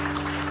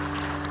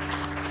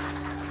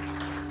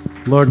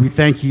Lord, we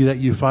thank you that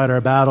you fight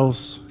our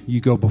battles, you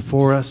go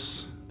before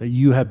us, that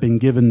you have been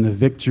given the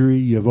victory,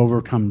 you have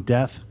overcome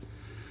death.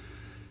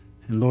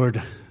 And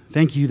Lord,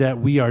 thank you that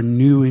we are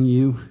new in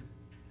you.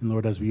 And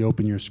Lord, as we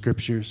open your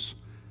scriptures,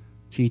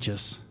 teach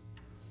us.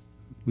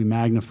 We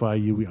magnify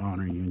you, we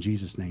honor you. In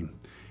Jesus' name,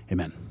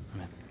 amen.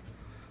 Amen.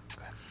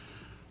 Okay.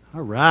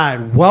 All right,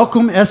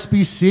 welcome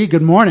SBC.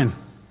 Good morning.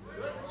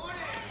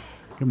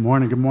 Good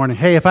morning, good morning.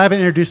 Hey, if I haven't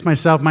introduced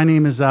myself, my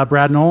name is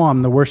Brad Knoll.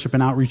 I'm the worship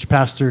and outreach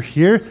pastor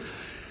here,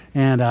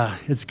 and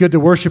it's good to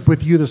worship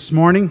with you this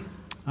morning.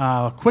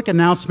 Quick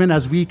announcement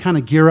as we kind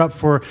of gear up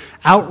for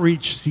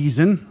outreach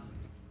season.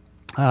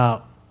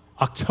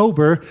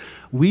 October,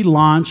 we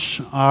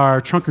launch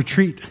our Trunk or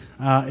Treat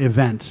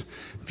event.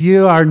 If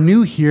you are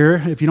new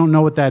here, if you don't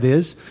know what that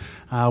is,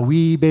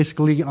 we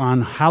basically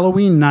on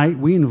Halloween night,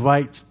 we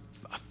invite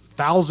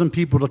 1,000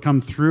 people to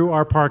come through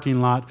our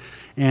parking lot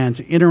and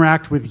to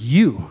interact with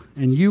you,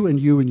 and you, and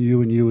you, and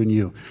you, and you, and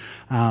you.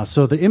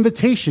 So the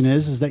invitation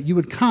is that you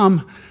would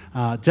come,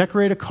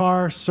 decorate a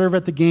car, serve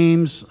at the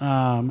games,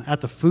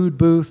 at the food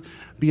booth,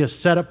 be a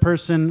setup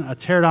person, a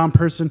tear-down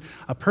person,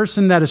 a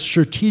person that is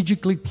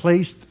strategically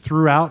placed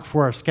throughout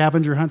for our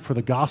scavenger hunt for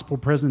the gospel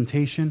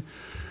presentation.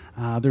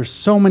 There's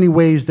so many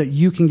ways that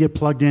you can get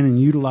plugged in and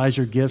utilize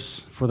your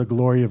gifts for the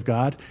glory of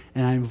God.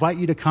 And I invite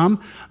you to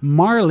come.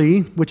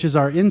 Marley, which is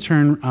our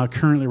intern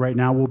currently right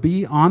now, will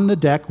be on the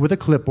deck with a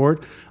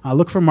clipboard.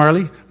 Look for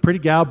Marley, pretty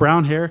gal,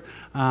 brown hair.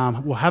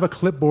 We'll have a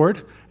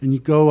clipboard. And you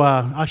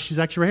go, she's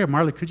actually right here.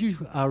 Marley, could you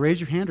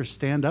raise your hand or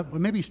stand up? Well,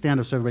 maybe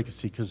stand up so everybody can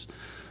see because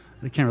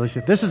they can't really see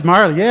it. This is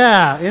Marley.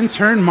 Yeah,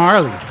 intern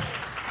Marley.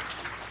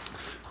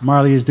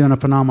 Marley is doing a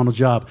phenomenal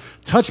job.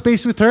 Touch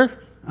base with her.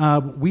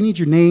 We need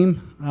your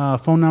name,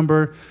 phone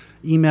number,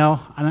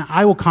 email, and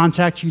I will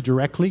contact you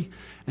directly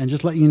and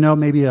just let you know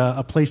maybe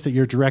a place that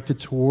you're directed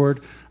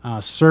toward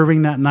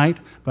serving that night.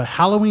 But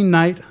Halloween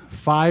night,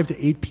 5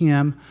 to 8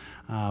 p.m.,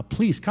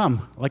 please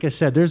come. Like I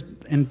said,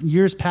 in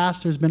years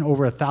past, there's been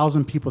over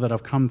 1,000 people that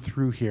have come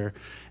through here,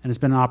 and it's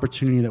been an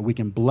opportunity that we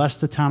can bless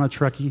the town of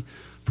Truckee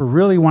for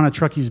really one of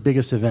Truckee's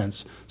biggest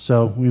events.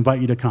 So we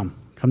invite you to come.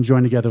 Come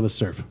join together. Let's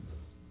serve.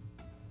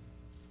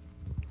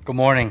 Good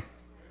morning.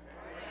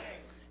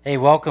 Hey,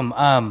 welcome.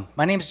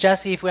 My name's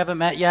Jesse, if we haven't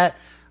met yet.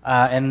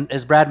 And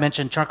as Brad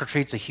mentioned, Trunk or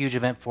Treat's a huge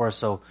event for us,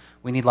 so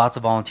we need lots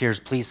of volunteers.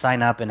 Please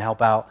sign up and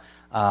help out.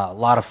 A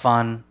lot of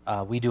fun.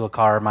 We do a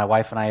car, my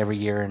wife and I, every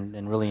year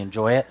and really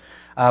enjoy it.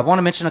 I want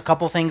to mention a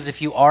couple things.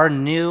 If you are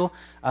new,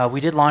 we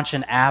did launch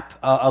an app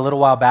a little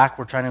while back.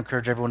 We're trying to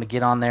encourage everyone to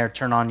get on there,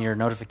 turn on your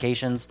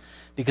notifications,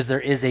 because there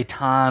is a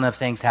ton of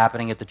things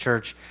happening at the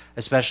church,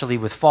 especially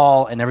with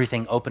fall and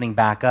everything opening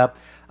back up.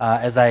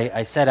 As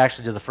I said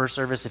actually to the first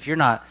service, if you're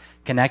not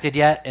connected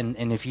yet,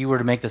 and if you were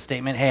to make the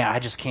statement, hey, I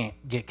just can't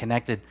get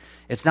connected,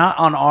 it's not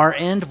on our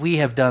end. We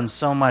have done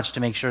so much to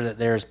make sure that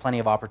there's plenty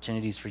of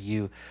opportunities for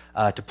you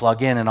to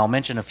plug in, and I'll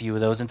mention a few of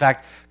those. In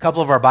fact, a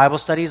couple of our Bible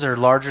studies are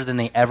larger than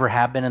they ever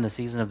have been in the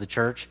season of the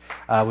church,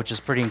 which is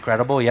pretty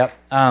incredible. Yep.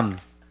 And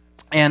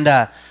in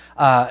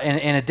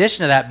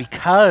addition to that,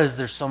 because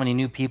there's so many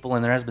new people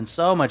and there has been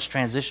so much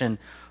transition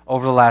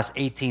over the last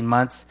 18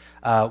 months,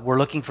 we're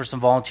looking for some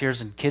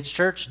volunteers in Kids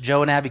Church.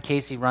 Joe and Abby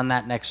Casey run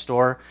that next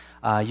door.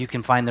 You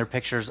can find their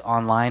pictures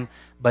online,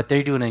 but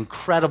they do an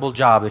incredible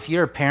job. If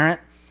you're a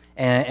parent,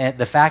 and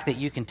the fact that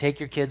you can take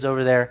your kids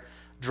over there,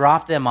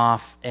 drop them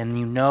off, and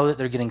you know that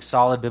they're getting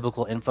solid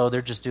biblical info,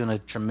 they're just doing a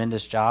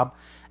tremendous job,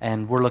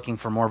 and we're looking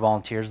for more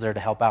volunteers there to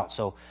help out.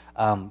 So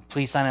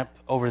please sign up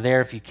over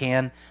there if you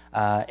can.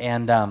 I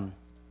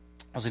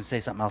was going to say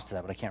something else to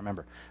that, but I can't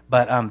remember.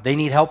 But they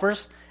need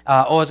helpers.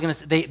 I was going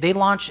to say, they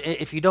launch,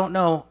 if you don't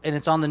know, and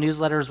it's on the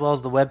newsletter as well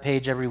as the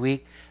webpage every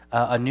week,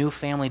 a new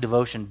family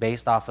devotion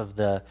based off of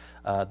the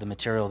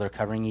material they're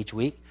covering each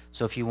week.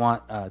 So if you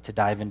want to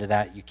dive into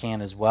that, you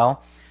can as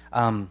well.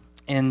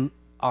 In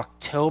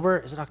October,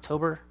 is it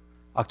October?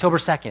 October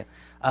 2nd,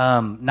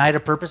 Night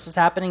of Purpose is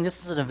happening.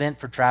 This is an event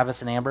for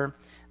Travis and Amber.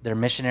 They're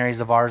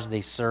missionaries of ours.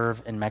 They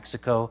serve in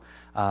Mexico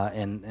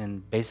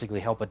and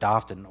basically help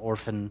adopt and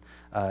orphan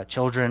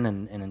children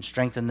and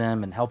strengthen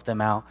them and help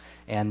them out.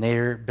 And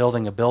they're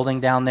building a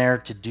building down there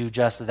to do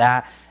just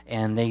that.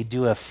 And they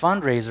do a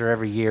fundraiser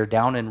every year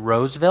down in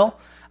Roseville.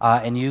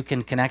 And you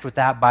can connect with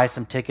that, buy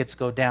some tickets,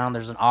 go down.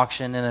 There's an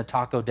auction and a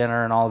taco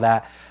dinner and all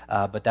that.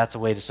 But that's a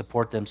way to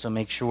support them. So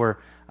make sure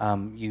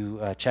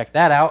you check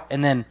that out.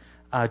 And then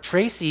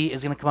Tracy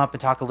is going to come up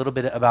and talk a little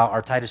bit about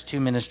our Titus 2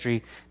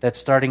 ministry that's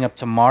starting up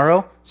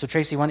tomorrow. So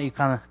Tracy, why don't you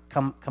kind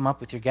of come up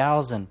with your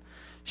gals and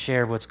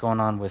share what's going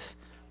on with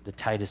the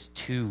Titus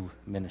 2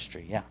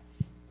 ministry? Yeah.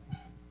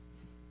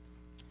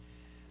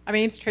 My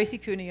name's Tracy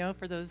Cuneo,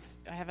 for those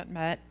I haven't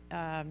met.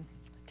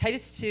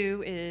 Titus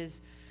 2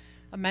 is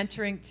a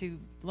mentoring to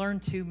learn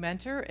to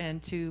mentor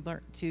and to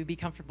learn to be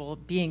comfortable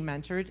being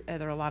mentored.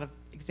 There are a lot of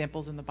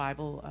examples in the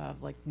Bible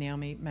of like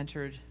Naomi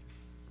mentored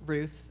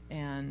Ruth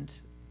and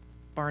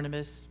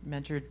Barnabas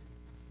mentored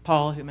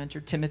Paul, who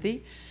mentored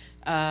Timothy.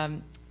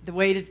 The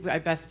way I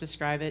best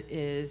describe it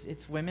is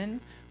it's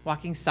women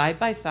walking side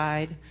by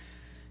side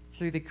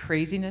through the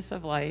craziness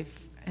of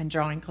life, and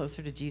drawing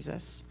closer to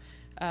Jesus.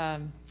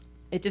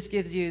 It just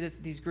gives you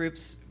these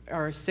groups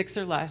are 6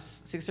 or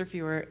less, 6 or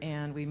fewer,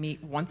 and we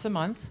meet once a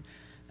month.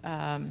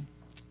 And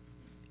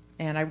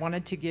I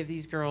wanted to give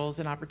these girls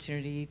an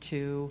opportunity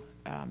to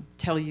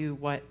tell you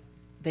what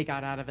they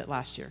got out of it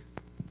last year.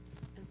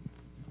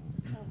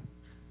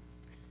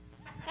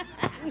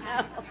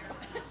 No.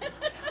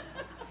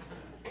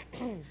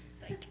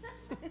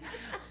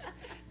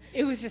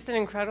 It was just an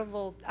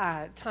incredible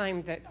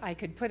time that I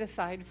could put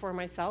aside for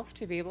myself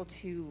to be able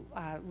to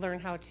learn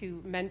how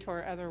to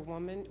mentor other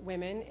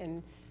women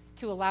and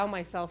to allow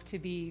myself to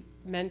be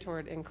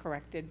mentored and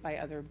corrected by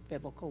other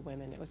biblical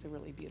women. It was a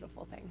really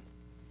beautiful thing.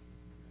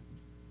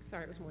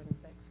 Sorry, it was more than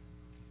 6.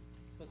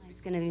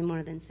 It's going to be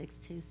more than 6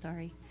 too,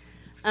 sorry.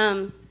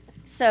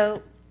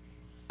 So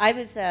I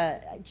was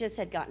just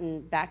had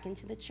gotten back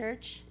into the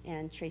church,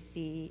 and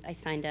Tracy, I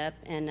signed up,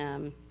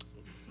 and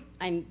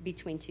I'm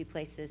between 2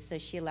 places, so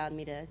she allowed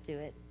me to do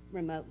it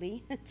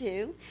remotely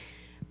too.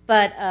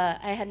 But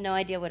I had no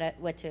idea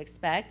what to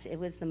expect. It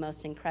was the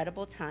most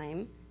incredible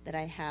time that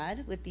I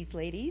had with these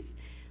ladies.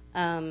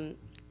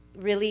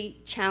 Really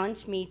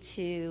challenged me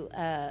to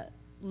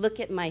look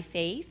at my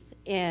faith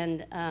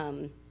and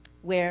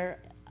where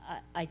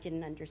I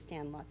didn't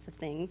understand lots of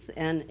things,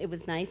 and it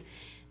was nice.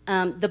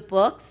 The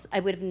books,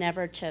 I would have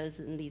never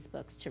chosen these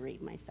books to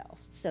read myself,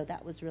 so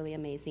that was really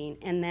amazing.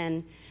 And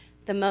then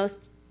the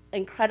most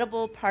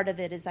incredible part of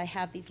it is I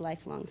have these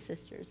lifelong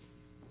sisters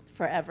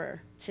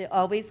forever to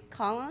always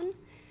call on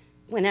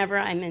whenever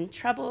I'm in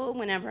trouble,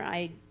 whenever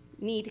I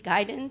need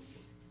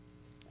guidance,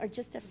 or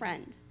just a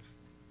friend.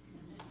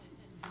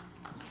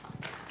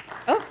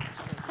 Oh,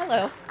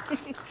 hello.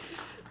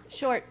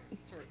 Short.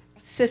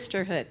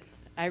 Sisterhood.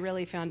 I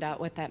really found out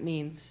what that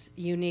means.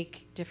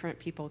 Unique, different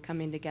people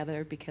coming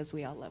together because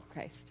we all love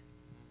Christ.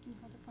 Can you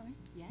hold it for me?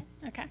 Yes.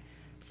 Okay.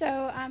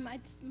 So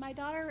my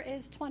daughter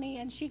is 20,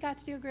 and she got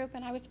to do a group,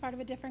 and I was part of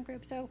a different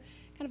group, so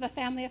kind of a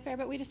family affair,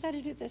 but we decided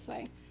to do it this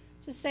way.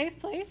 It's a safe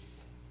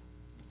place.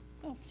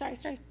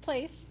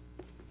 Place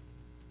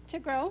to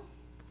grow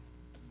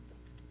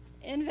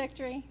in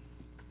victory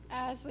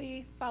as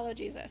we follow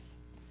Jesus.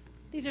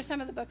 These are some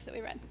of the books that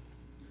we read.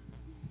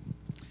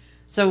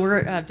 So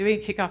we're doing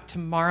a kickoff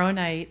tomorrow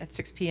night at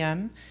 6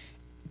 p.m.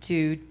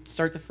 to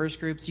start the first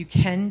groups. You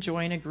can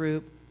join a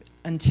group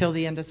until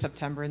the end of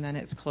September, and then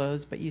it's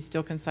closed, but you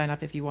still can sign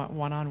up if you want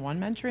one-on-one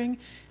mentoring,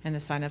 and the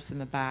sign-up's in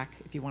the back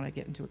if you want to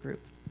get into a group.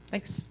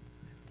 Thanks.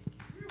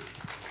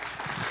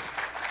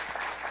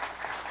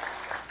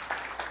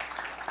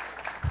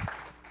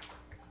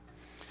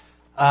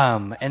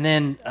 And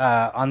then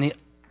on the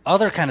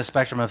other kind of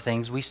spectrum of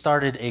things, we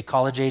started a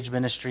college-age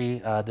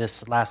ministry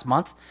this last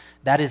month.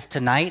 That is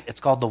tonight. It's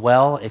called The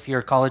Well. If you're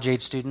a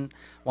college-age student,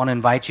 want to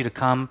invite you to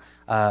come.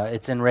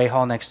 It's in Ray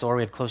Hall next door.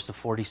 We had close to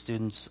 40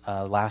 students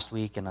last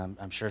week, and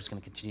I'm sure it's going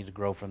to continue to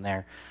grow from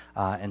there.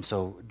 And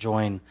so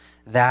join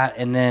that.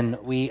 And then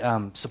we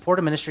support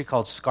a ministry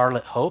called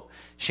Scarlet Hope.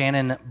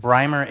 Shannon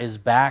Breimer is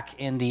back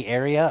in the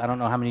area. I don't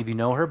know how many of you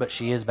know her, but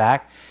she is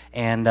back.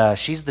 And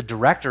she's the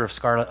director of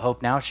Scarlet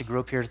Hope now. She grew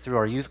up here through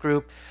our youth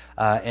group.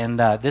 And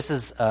this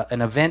is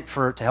an event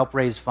to help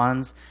raise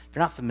funds. If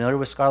you're not familiar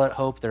with Scarlet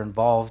Hope, they're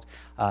involved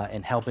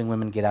in helping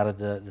women get out of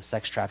the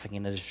sex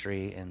trafficking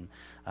industry and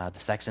the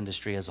sex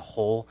industry as a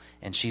whole,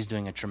 and she's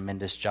doing a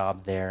tremendous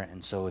job there.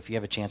 And so if you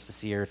have a chance to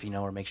see her, if you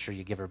know her, make sure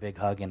you give her a big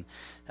hug and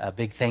a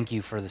big thank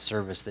you for the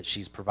service that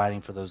she's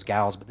providing for those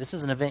gals. But this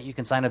is an event you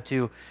can sign up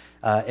to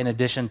in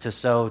addition to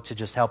to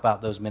just help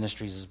out those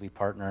ministries as we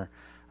partner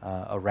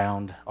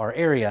around our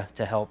area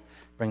to help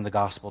bring the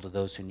gospel to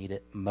those who need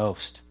it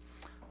most.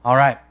 All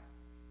right.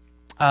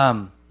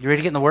 You ready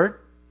to get in the Word?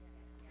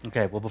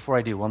 Okay, well, before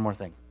I do, one more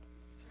thing.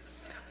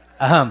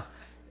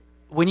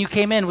 When you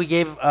came in, we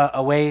gave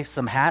away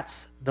some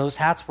hats. Those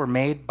hats were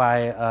made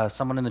by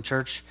someone in the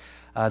church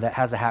that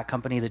has a hat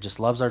company that just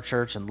loves our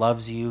church and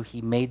loves you.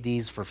 He made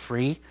these for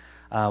free.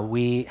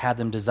 We had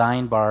them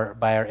designed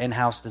by our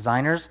in-house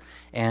designers,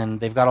 and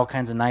they've got all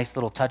kinds of nice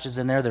little touches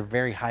in there. They're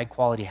very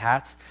high-quality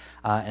hats,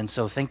 and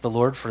so thank the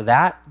Lord for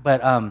that.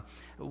 But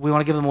we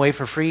want to give them away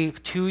for free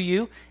to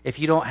you. If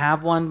you don't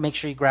have one, make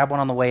sure you grab one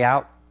on the way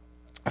out.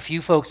 A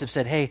few folks have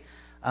said, hey,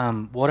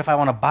 what if I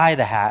want to buy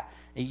the hat?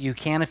 You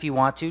can if you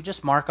want to.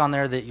 Just mark on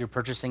there that you're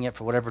purchasing it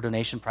for whatever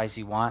donation price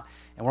you want,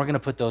 and we're going to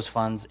put those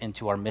funds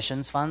into our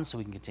missions fund so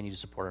we can continue to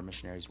support our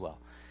missionaries well.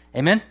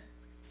 Amen?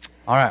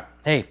 All right.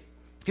 Hey,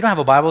 if you don't have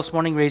a Bible this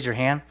morning, raise your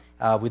hand.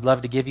 We'd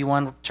love to give you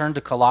one. Turn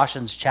to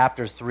Colossians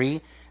chapter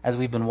 3 as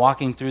we've been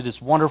walking through this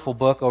wonderful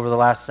book over the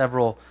last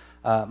several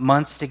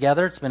months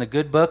together. It's been a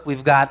good book.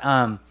 We've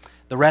got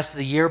the rest of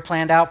the year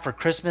planned out for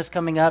Christmas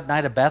coming up.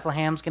 Night of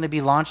Bethlehem is going to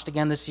be launched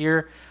again this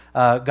year,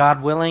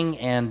 God willing,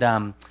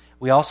 and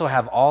we also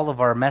have all of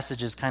our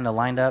messages kind of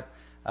lined up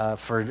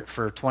for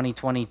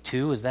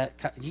 2022. Is that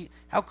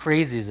how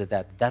crazy is it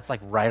that that's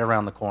like right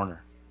around the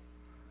corner?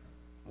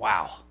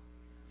 Wow,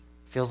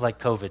 feels like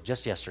COVID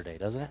just yesterday,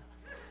 doesn't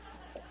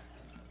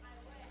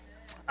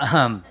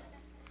it?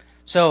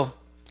 So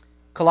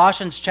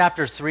Colossians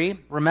chapter 3.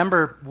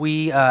 Remember,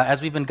 we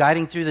as we've been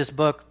guiding through this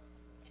book,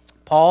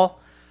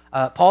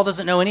 Paul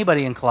doesn't know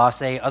anybody in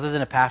Colossae other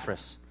than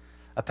Epaphras.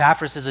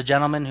 Epaphras is a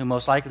gentleman who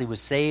most likely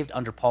was saved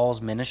under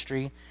Paul's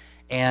ministry,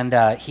 and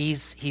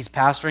he's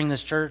pastoring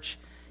this church,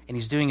 and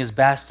he's doing his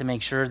best to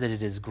make sure that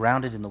it is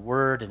grounded in the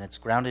Word and it's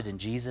grounded in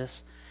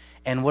Jesus.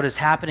 And what is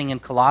happening in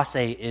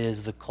Colossae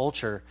is the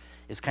culture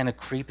is kind of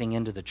creeping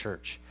into the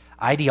church.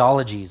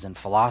 Ideologies and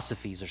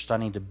philosophies are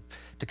starting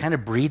to kind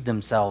of breed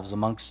themselves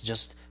amongst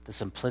just the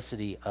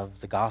simplicity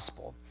of the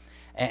gospel.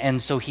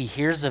 And so he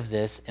hears of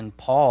this, and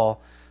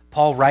Paul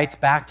writes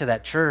back to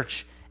that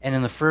church, and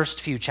in the first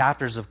few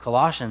chapters of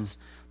Colossians,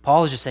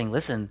 Paul is just saying,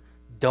 listen,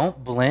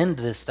 don't blend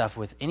this stuff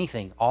with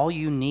anything. All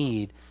you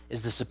need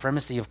is the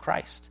supremacy of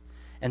Christ.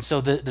 And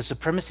so the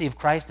supremacy of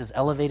Christ is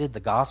elevated,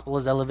 the gospel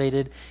is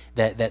elevated,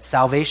 that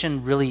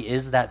salvation really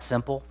is that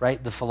simple,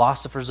 right? The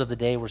philosophers of the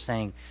day were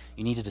saying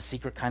you needed a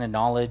secret kind of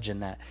knowledge,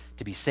 and that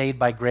to be saved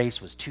by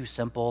grace was too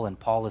simple, and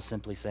Paul is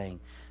simply saying,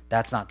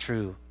 that's not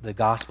true. The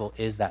gospel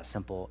is that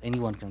simple.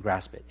 Anyone can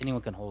grasp it.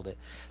 Anyone can hold it.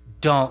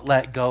 Don't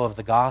let go of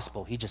the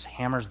gospel. He just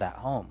hammers that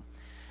home.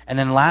 And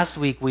then last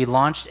week we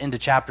launched into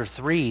chapter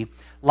 3.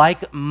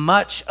 Like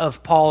much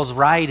of Paul's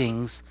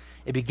writings,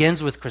 it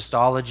begins with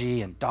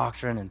Christology and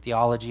doctrine and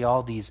theology,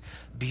 all these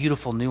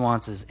beautiful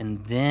nuances,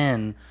 and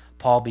then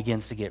Paul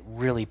begins to get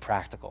really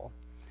practical.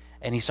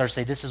 And he starts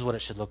to say, this is what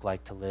it should look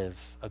like to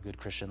live a good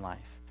Christian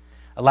life.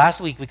 Last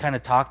week we kind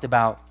of talked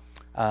about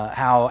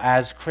how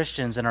as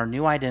Christians in our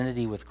new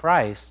identity with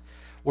Christ,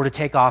 we're to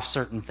take off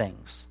certain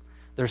things.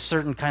 There's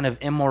certain kind of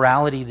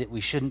immorality that we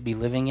shouldn't be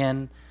living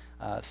in,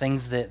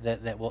 things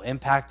that will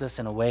impact us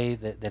in a way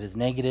that is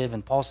negative.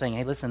 And Paul's saying,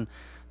 hey, listen,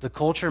 the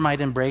culture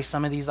might embrace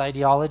some of these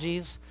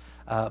ideologies,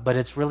 but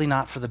it's really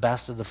not for the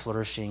best of the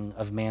flourishing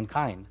of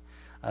mankind.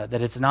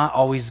 That it's not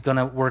always going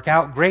to work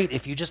out great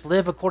if you just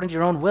live according to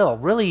your own will.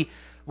 Really,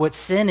 what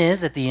sin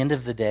is at the end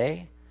of the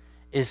day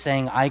is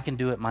saying, I can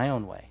do it my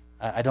own way.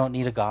 I don't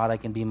need a God. I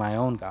can be my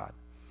own God.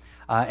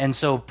 And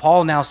so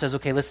Paul now says,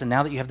 okay, listen,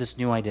 now that you have this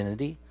new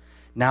identity,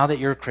 now that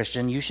you're a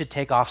Christian, you should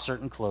take off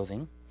certain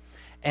clothing.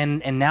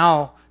 And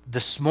now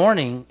this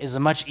morning is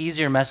a much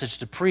easier message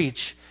to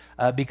preach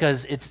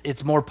because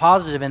it's more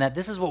positive in that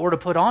this is what we're to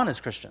put on as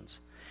Christians.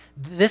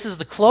 This is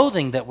the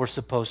clothing that we're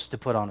supposed to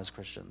put on as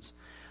Christians.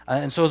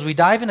 And so as we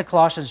dive into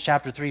Colossians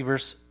chapter 3,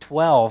 verse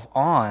 12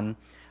 on,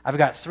 I've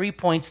got 3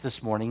 points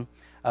this morning.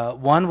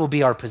 One will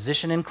be our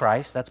position in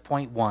Christ. That's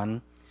point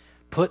 1.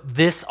 Put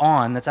this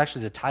on. That's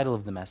actually the title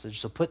of the message.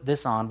 So put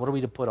this on. What are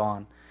we to put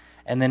on?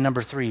 And then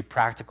number 3,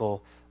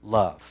 practical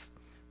love.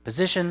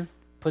 Position,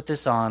 put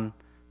this on,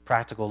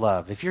 practical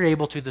love. If you're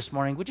able to this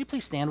morning, would you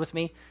please stand with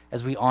me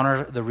as we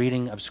honor the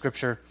reading of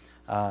Scripture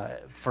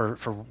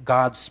for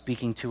God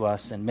speaking to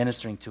us and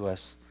ministering to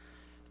us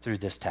through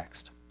this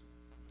text.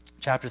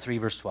 Chapter 3,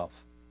 verse 12.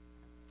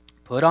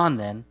 Put on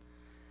then,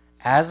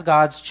 as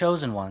God's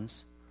chosen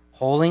ones,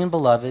 holy and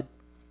beloved,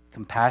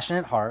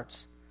 compassionate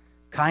hearts,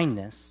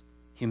 kindness,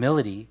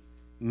 humility,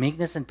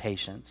 meekness, and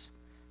patience,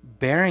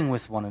 bearing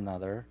with one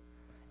another,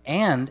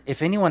 and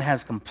if anyone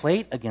has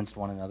complaint against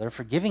one another,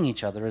 forgiving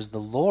each other as the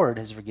Lord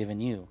has forgiven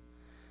you,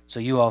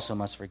 so you also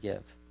must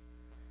forgive.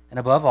 And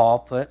above all,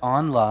 put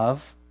on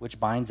love, which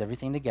binds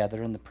everything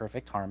together in the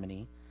perfect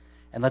harmony,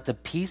 and let the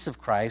peace of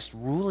Christ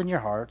rule in your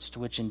hearts, to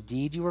which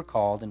indeed you were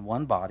called in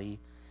one body,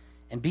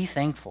 and be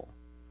thankful.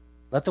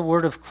 Let the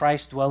word of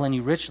Christ dwell in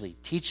you richly,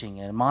 teaching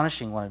and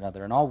admonishing one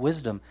another in all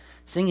wisdom,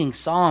 singing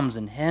psalms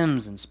and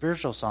hymns and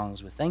spiritual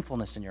songs with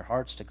thankfulness in your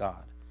hearts to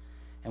God.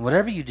 And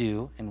whatever you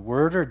do, in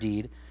word or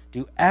deed,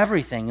 do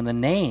everything in the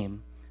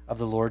name of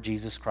the Lord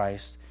Jesus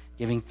Christ,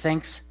 giving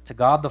thanks to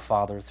God the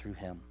Father through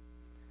him.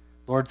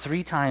 Lord,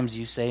 3 times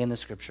you say in the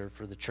Scripture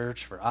for the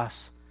church, for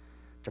us,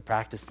 to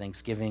practice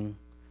thanksgiving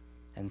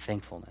and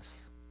thankfulness.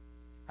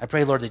 I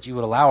pray, Lord, that you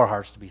would allow our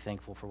hearts to be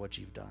thankful for what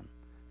you've done,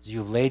 as you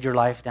have laid your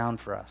life down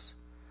for us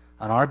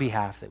on our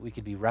behalf, that we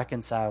could be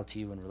reconciled to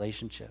you in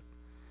relationship,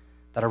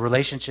 that a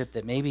relationship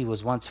that maybe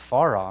was once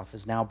far off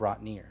is now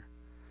brought near.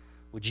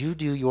 Would you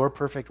do your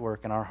perfect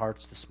work in our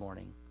hearts this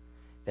morning,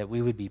 that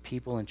we would be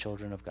people and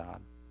children of God?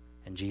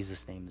 In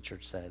Jesus' name, the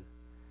church said,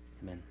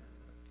 amen.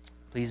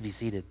 Please be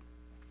seated.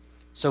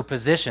 So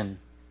position.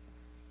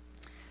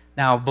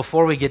 Now,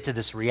 before we get to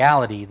this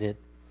reality that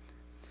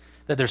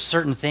there's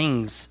certain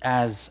things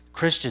as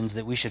Christians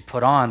that we should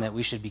put on, that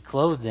we should be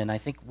clothed in, I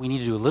think we need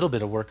to do a little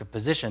bit of work of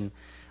position.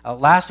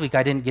 Last week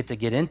I didn't get to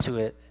get into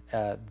it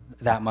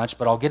that much,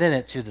 but I'll get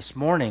into this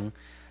morning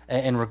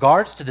in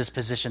regards to this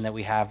position that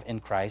we have in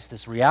Christ.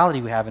 This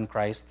reality we have in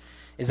Christ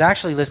is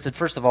actually listed,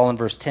 first of all, in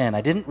verse 10.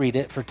 I didn't read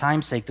it for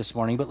time's sake this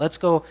morning, but let's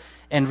go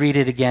and read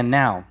it again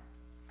now.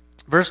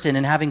 Verse 10,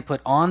 and having put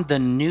on the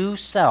new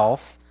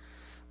self,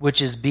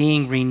 which is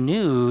being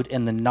renewed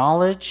in the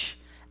knowledge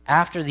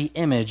after the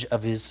image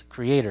of his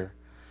Creator.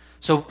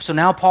 So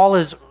now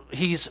Paul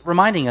he's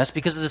reminding us,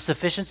 because of the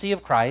sufficiency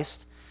of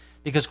Christ,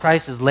 because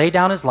Christ has laid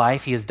down his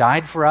life, he has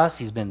died for us,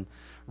 he's been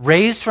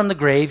raised from the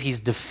grave, he's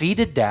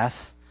defeated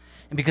death,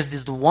 and because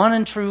he's the one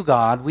and true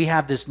God, we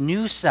have this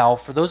new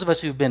self. For those of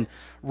us who've been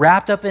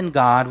wrapped up in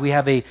God, we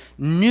have a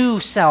new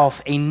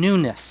self, a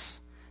newness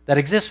that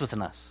exists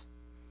within us.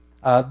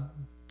 2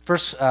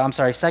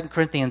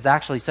 Corinthians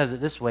actually says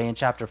it this way in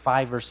chapter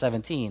 5, verse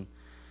 17.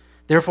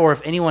 Therefore,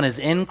 if anyone is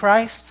in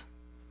Christ,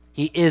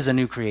 he is a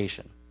new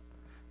creation.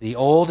 The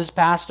old has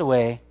passed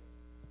away,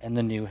 and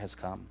the new has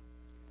come.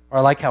 Or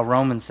I like how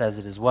Romans says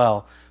it as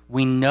well.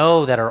 We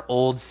know that our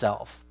old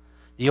self,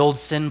 the old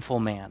sinful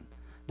man,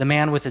 the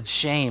man with its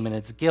shame and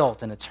its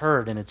guilt and its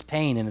hurt and its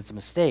pain and its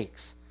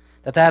mistakes,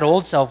 that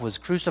old self was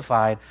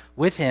crucified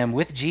with him,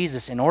 with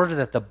Jesus, in order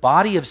that the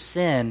body of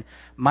sin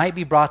might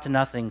be brought to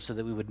nothing so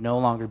that we would no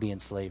longer be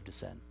enslaved to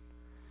sin.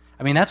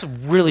 I mean, that's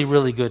really,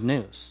 really good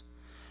news.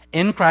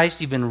 In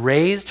Christ, you've been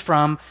raised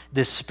from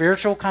this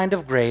spiritual kind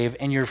of grave,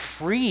 and you're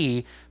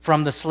free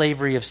from the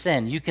slavery of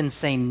sin. You can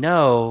say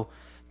no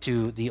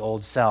to the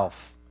old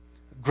self.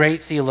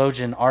 Great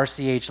theologian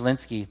R.C.H.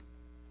 Linsky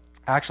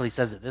actually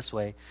says it this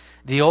way: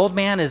 the old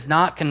man is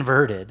not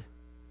converted,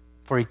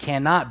 for he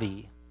cannot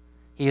be.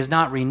 He is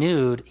not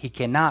renewed, he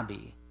cannot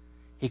be.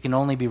 He can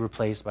only be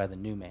replaced by the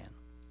new man.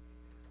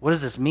 What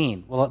does this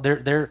mean? Well,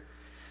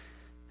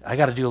 I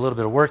got to do a little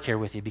bit of work here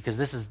with you, because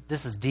this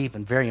is deep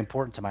and very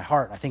important to my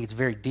heart. I think it's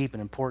very deep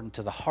and important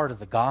to the heart of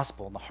the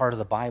gospel and the heart of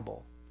the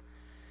Bible.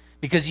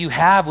 Because you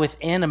have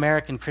within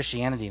American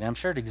Christianity, and I'm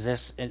sure it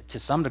exists to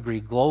some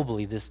degree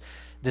globally,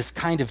 this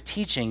kind of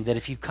teaching that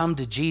if you come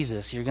to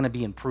Jesus, you're going to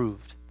be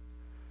improved.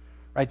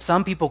 Right?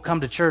 Some people come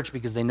to church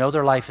because they know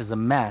their life is a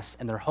mess,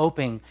 and they're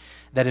hoping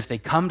that if they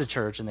come to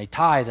church and they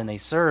tithe and they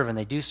serve and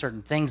they do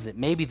certain things, that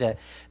maybe that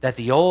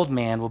the old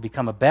man will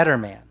become a better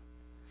man.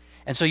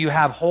 And so you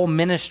have whole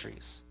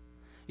ministries.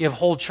 You have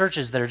whole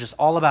churches that are just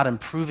all about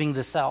improving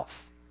the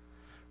self.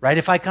 Right?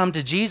 If I come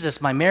to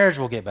Jesus, my marriage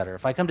will get better.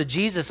 If I come to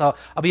Jesus, I'll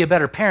be a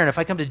better parent. If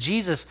I come to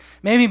Jesus,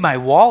 maybe my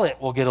wallet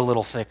will get a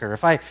little thicker.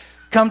 If I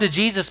come to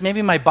Jesus,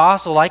 maybe my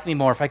boss will like me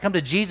more. If I come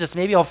to Jesus,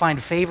 maybe I'll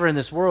find favor in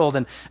this world.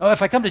 And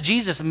if I come to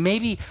Jesus,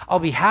 maybe I'll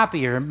be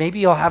happier.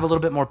 Maybe I'll have a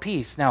little bit more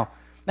peace. Now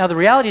the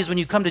reality is, when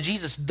you come to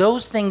Jesus,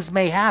 those things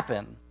may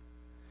happen.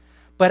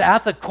 But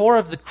at the core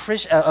of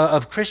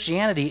of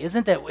Christianity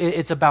isn't that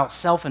it's about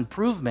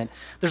self-improvement.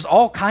 There's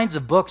all kinds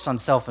of books on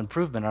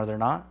self-improvement, are there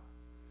not?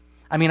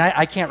 I mean,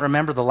 I can't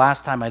remember the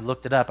last time I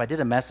looked it up. I did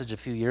a message a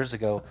few years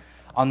ago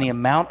on the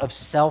amount of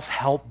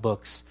self-help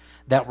books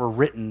that were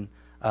written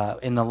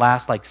in the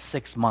last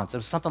 6 months. It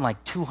was something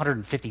like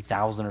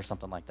 250,000 or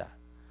something like that.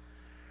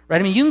 Right?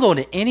 I mean, you can go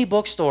into any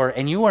bookstore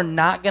and you are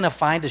not going to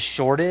find a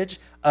shortage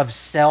of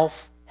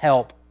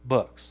self-help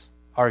books,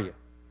 are you?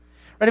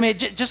 Right? I mean,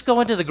 just go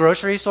into the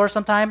grocery store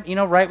sometime. You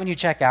know, right when you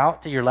check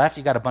out, to your left,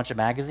 you got a bunch of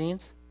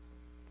magazines.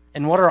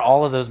 And what are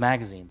all of those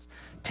magazines?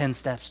 10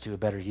 Steps to a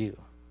Better You.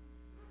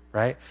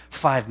 Right?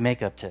 5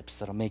 makeup tips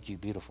that'll make you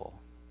beautiful.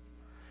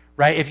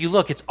 Right? If you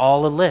look, it's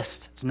all a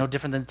list. It's no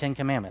different than the 10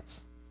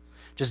 Commandments.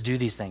 Just do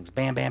these things.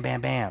 Bam, bam,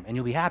 bam, bam. And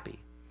you'll be happy.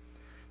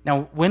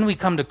 Now, when we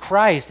come to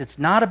Christ, it's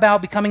not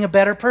about becoming a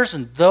better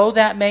person. Though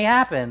that may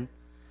happen,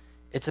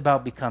 it's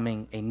about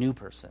becoming a new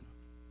person.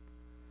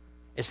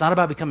 It's not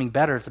about becoming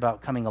better. It's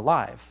about coming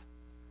alive.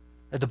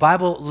 The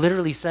Bible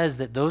literally says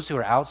that those who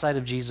are outside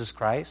of Jesus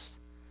Christ,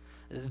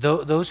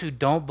 those who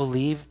don't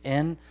believe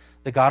in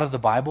the God of the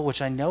Bible,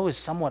 which I know is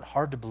somewhat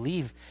hard to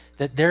believe,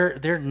 that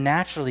they're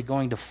naturally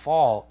going to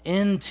fall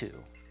into.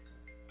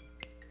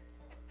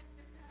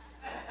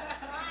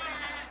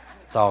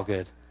 It's all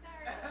good.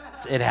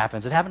 It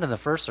happens. It happened in the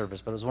first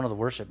service, but it was one of the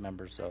worship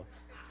members, so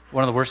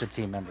one of the worship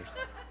team members.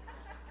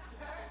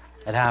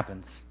 It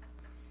happens.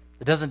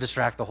 It doesn't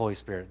distract the Holy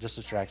Spirit. It just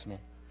distracts me.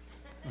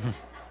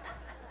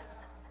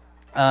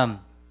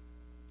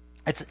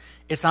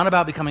 It's not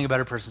about becoming a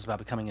better person. It's about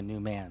becoming a new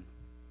man.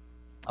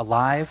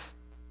 Alive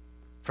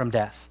from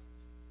death.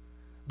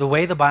 The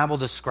way the Bible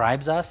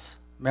describes us,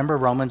 remember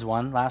Romans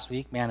 1 last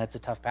week? Man, it's a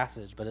tough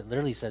passage, but it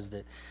literally says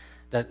that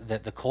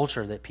the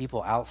culture, that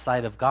people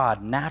outside of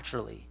God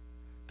naturally,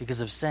 because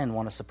of sin,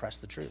 want to suppress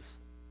the truth.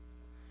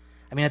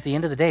 I mean, at the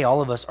end of the day,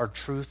 all of us are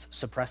truth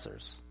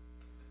suppressors.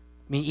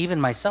 I mean,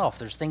 even myself,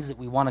 there's things that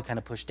we want to kind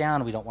of push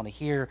down, we don't want to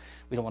hear,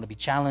 we don't want to be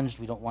challenged,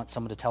 we don't want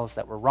someone to tell us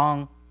that we're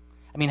wrong.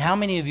 I mean, how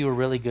many of you are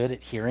really good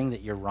at hearing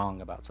that you're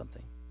wrong about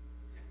something?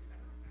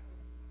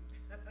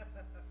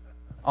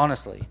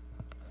 Honestly.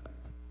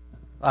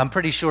 I'm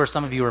pretty sure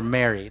some of you are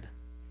married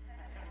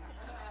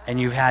and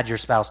you've had your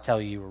spouse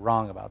tell you were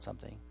wrong about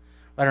something.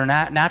 But our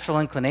natural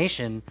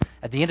inclination,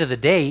 at the end of the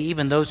day,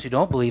 even those who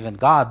don't believe in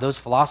God, those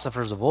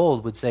philosophers of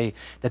old would say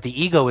that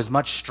the ego is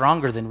much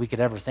stronger than we could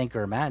ever think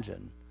or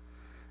imagine.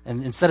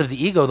 And instead of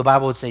the ego, the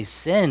Bible would say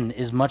sin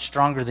is much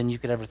stronger than you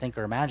could ever think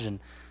or imagine,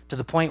 to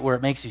the point where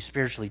it makes you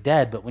spiritually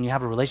dead. But when you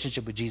have a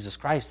relationship with Jesus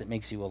Christ, it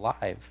makes you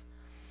alive.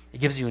 It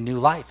gives you a new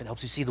life. It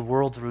helps you see the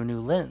world through a new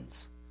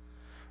lens.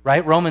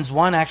 Right? Romans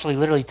 1 actually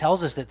literally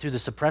tells us that through the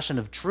suppression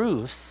of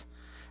truth,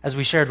 as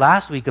we shared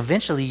last week,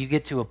 eventually you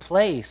get to a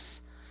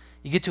place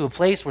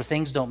where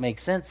things don't make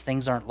sense,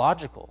 things aren't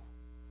logical.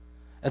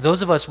 And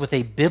those of us with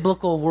a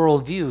biblical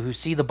worldview who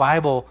see the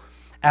Bible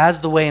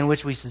as the way in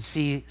which we should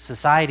see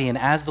society and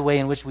as the way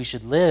in which we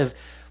should live,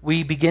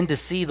 we begin to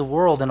see the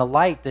world in a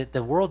light that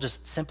the world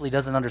just simply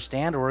doesn't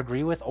understand or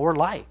agree with or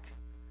like.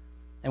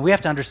 And we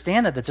have to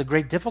understand that that's a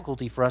great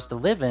difficulty for us to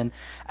live in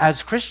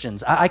as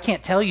Christians. I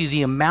can't tell you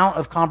the amount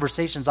of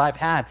conversations I've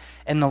had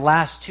in the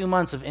last 2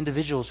 months of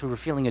individuals who were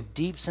feeling a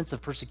deep sense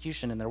of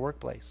persecution in their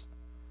workplace,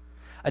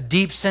 a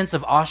deep sense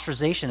of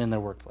ostracization in their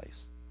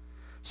workplace.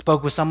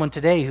 Spoke with someone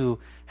today who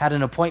had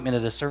an appointment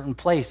at a certain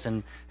place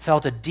and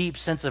felt a deep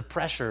sense of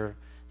pressure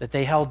that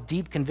they held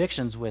deep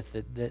convictions with,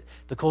 that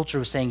the culture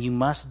was saying, you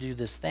must do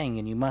this thing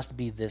and you must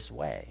be this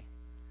way.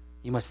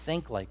 You must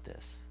think like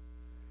this.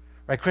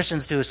 Right?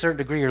 Christians, to a certain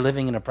degree, are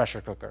living in a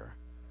pressure cooker.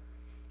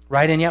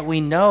 Right? And yet we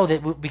know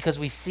that because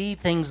we see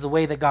things the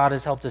way that God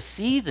has helped us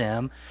see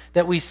them,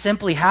 that we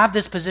simply have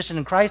this position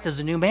in Christ as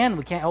a new man.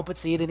 We can't help but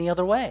see it any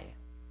other way.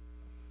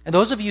 And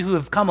those of you who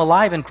have come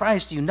alive in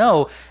Christ, you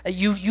know,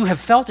 you have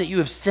felt it, you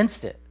have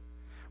sensed it.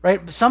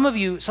 Right? Some of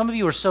you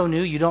are so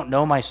new, you don't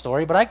know my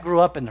story, but I grew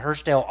up in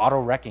Hurstdale Auto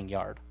Wrecking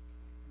Yard.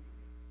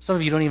 Some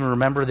of you don't even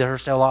remember the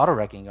Hurstdale Auto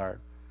Wrecking Yard.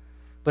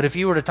 But if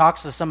you were to talk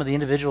to some of the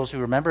individuals who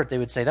remember it, they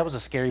would say that was a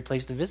scary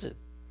place to visit.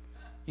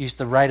 You used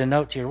to write a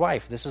note to your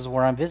wife, this is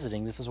where I'm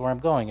visiting, this is where I'm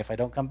going. If I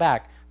don't come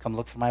back, come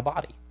look for my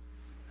body.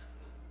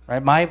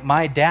 Right?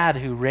 My dad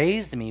who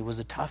raised me was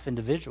a tough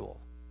individual.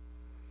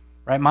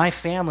 Right? My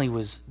family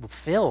was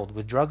filled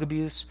with drug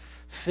abuse,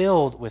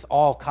 filled with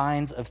all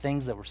kinds of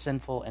things that were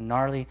sinful and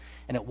gnarly.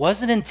 And it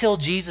wasn't until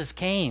Jesus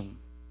came,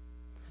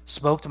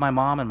 spoke to my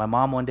mom, and my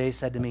mom one day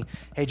said to me,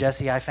 hey,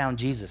 Jesse, I found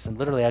Jesus. And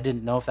literally I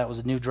didn't know if that was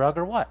a new drug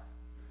or what.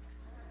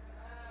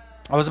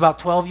 I was about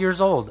 12 years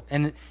old,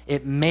 and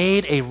it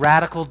made a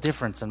radical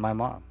difference in my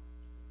mom.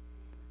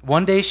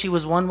 One day she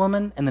was one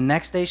woman, and the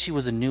next day she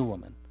was a new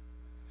woman.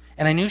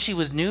 And I knew she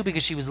was new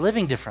because she was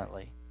living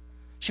differently.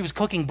 She was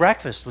cooking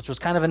breakfast, which was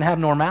kind of an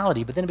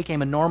abnormality, but then it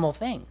became a normal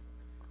thing.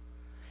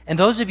 And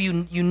those of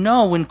you, you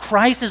know, when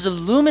Christ has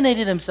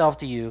illuminated himself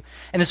to you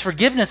and his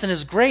forgiveness and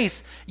his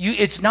grace,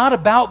 it's not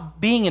about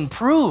being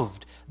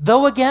improved.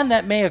 Though, again,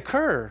 that may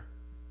occur.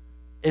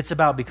 It's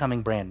about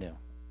becoming brand new.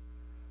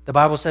 The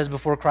Bible says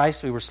before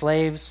Christ we were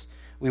slaves,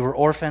 we were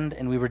orphaned,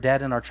 and we were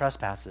dead in our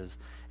trespasses.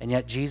 And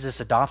yet Jesus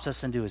adopts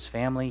us into his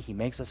family. He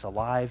makes us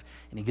alive,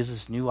 and he gives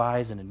us new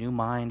eyes and a new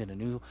mind and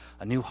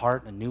a new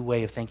heart and a new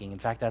way of thinking. In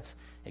fact, that's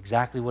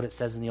exactly what it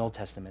says in the Old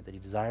Testament, that he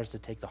desires to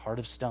take the heart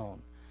of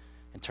stone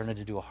and turn it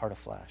into a heart of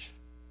flesh.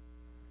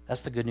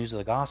 That's the good news of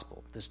the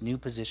gospel, this new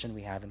position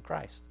we have in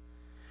Christ.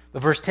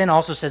 But verse 10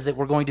 also says that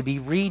we're going to be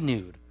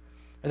renewed.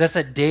 That's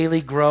that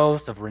daily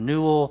growth of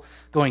renewal,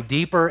 going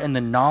deeper in the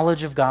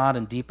knowledge of God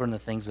and deeper in the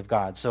things of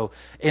God. So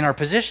in our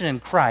position in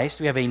Christ,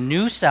 we have a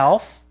new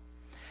self,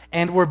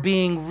 and we're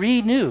being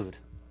renewed.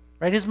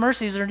 Right? His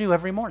mercies are new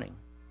every morning.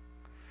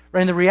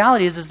 Right? And the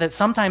reality is that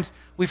sometimes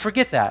we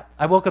forget that.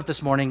 I woke up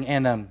this morning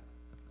and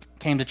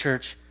came to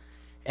church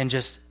and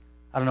just,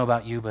 I don't know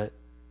about you, but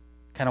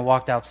kind of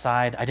walked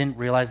outside. I didn't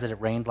realize that it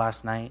rained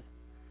last night.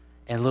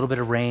 And a little bit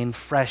of rain,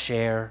 fresh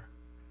air,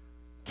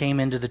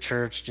 came into the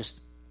church, just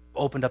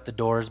opened up the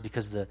doors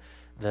because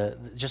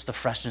just the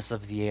freshness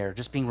of the air,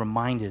 just being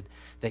reminded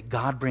that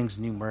God brings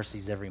new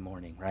mercies every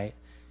morning, right?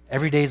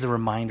 Every day is a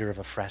reminder of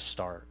a fresh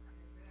start.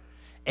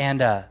 And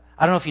I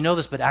don't know if you know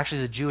this, but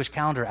actually the Jewish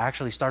calendar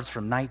actually starts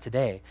from night to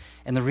day.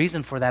 And the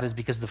reason for that is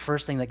because the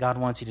first thing that God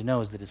wants you to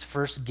know is that his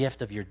first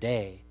gift of your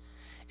day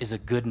is a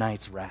good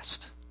night's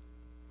rest.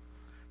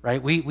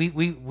 Right?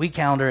 We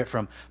calendar it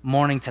from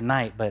morning to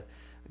night, but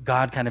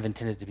God kind of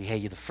intended it to be,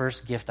 hey, the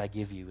first gift I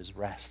give you is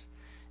rest.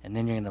 And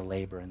then you're going to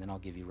labor, and then I'll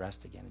give you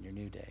rest again in your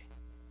new day.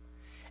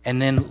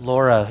 And then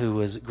Laura, who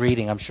was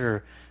greeting, I'm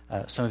sure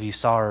some of you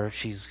saw her.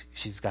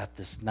 She's got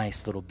this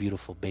nice little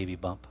beautiful baby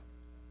bump,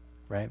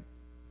 right?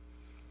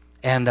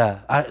 And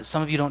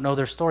some of you don't know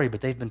their story,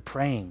 but they've been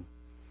praying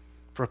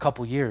for a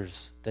couple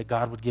years that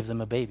God would give them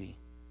a baby.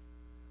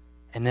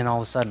 And then all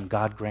of a sudden,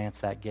 God grants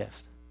that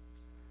gift.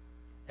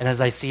 And as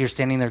I see her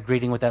standing there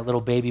greeting with that little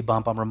baby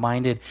bump, I'm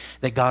reminded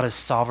that God is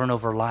sovereign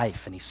over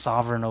life, and he's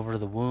sovereign over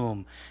the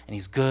womb, and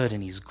he's good,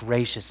 and he's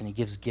gracious, and he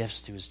gives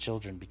gifts to his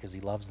children because he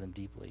loves them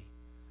deeply.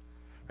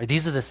 Right?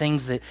 These are the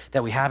things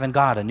that we have in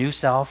God, a new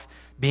self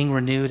being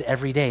renewed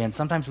every day. And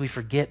sometimes we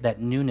forget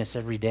that newness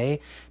every day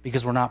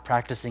because we're not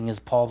practicing, as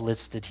Paul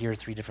listed here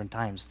 3 different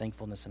times,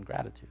 thankfulness and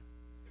gratitude.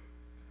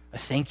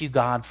 Thank you,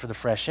 God, for the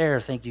fresh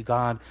air. Thank you,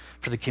 God,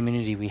 for the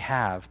community we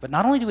have. But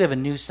not only do we have a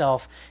new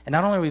self, and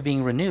not only are we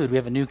being renewed, we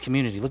have a new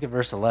community. Look at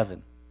verse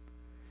 11.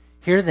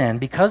 Here then,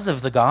 because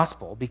of the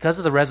gospel, because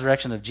of the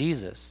resurrection of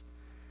Jesus,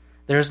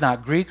 there is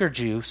not Greek or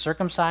Jew,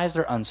 circumcised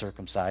or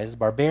uncircumcised,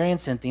 barbarian,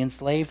 Scythian,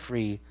 slave,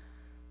 free,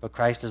 but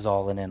Christ is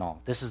all and in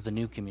all. This is the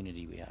new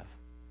community we have.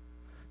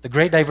 The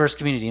great diverse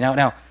community.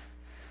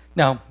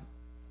 Now,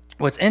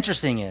 what's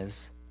interesting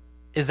is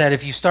that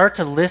if you start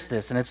to list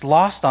this, and it's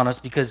lost on us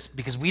because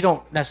we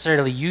don't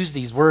necessarily use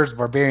these words,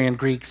 barbarian,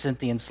 Greek,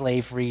 Scythian,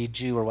 slave, free,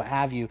 Jew, or what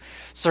have you,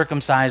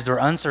 circumcised or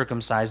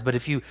uncircumcised. But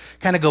if you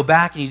kind of go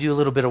back and you do a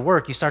little bit of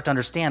work, you start to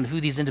understand who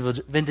these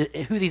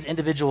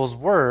individuals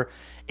were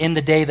in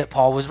the day that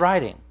Paul was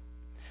writing.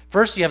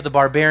 First, you have the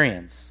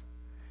barbarians.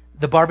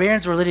 The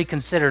barbarians were literally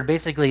considered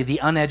basically the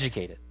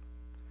uneducated.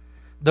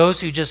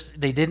 those who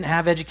they didn't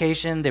have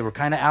education, they were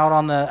kind of out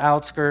on the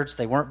outskirts,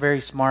 they weren't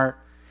very smart.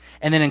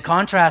 And then in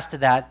contrast to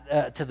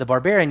that, to the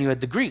barbarian, you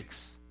had the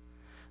Greeks.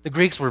 The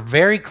Greeks were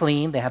very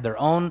clean. They had their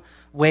own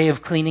way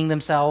of cleaning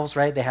themselves,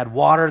 right? They had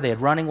water, they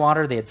had running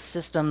water, they had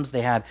systems,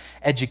 they had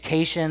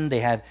education, they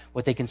had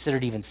what they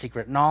considered even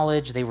secret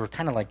knowledge. They were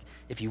kind of like,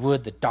 if you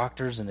would, the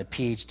doctors and the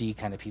PhD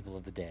kind of people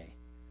of the day.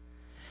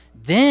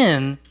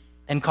 Then,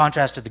 in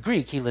contrast to the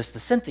Greek, he lists the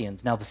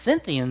Scythians. Now, the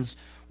Scythians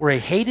were a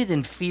hated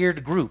and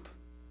feared group.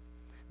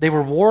 They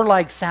were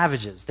warlike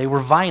savages. They were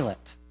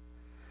violent.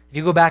 If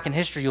you go back in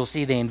history, you'll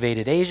see they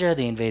invaded Asia,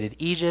 they invaded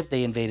Egypt,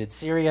 they invaded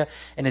Syria.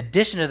 In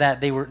addition to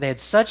that, they had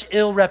such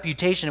ill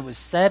reputation, it was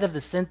said of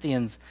the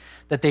Scythians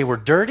that they were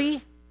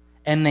dirty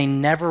and they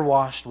never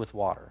washed with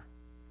water.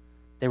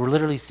 They were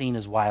literally seen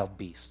as wild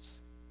beasts.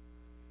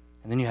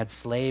 And then you had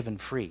slave and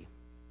free.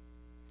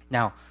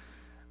 Now,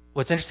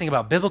 what's interesting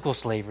about biblical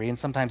slavery, and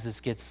sometimes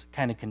this gets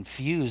kind of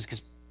confused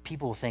because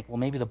people will think, well,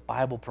 maybe the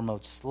Bible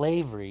promotes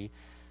slavery,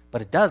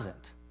 but it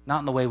doesn't. Not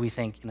in the way we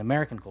think in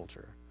American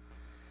culture.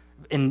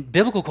 In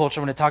biblical culture,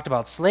 when it talked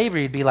about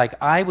slavery, it'd be like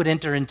I would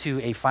enter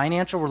into a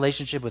financial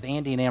relationship with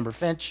Andy and Amber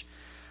Finch.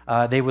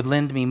 They would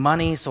lend me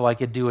money so I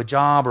could do a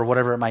job or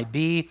whatever it might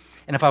be.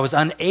 And if I was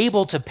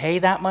unable to pay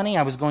that money,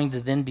 I was going to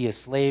then be a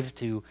slave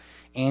to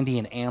Andy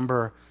and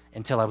Amber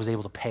until I was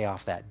able to pay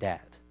off that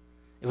debt.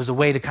 It was a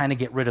way to kind of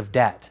get rid of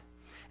debt.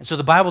 And so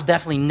the Bible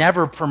definitely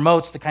never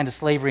promotes the kind of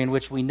slavery in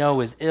which we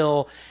know is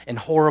ill and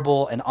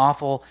horrible and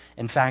awful.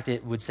 In fact,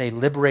 it would say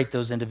liberate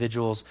those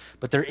individuals.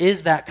 But there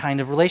is that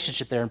kind of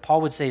relationship there. And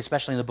Paul would say,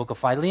 especially in the book of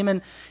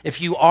Philemon, if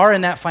you are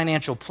in that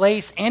financial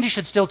place, Andy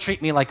should still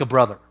treat me like a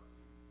brother.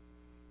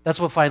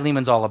 That's what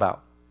Philemon's all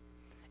about.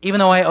 Even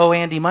though I owe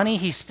Andy money,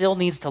 he still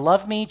needs to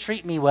love me,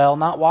 treat me well,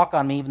 not walk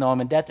on me even though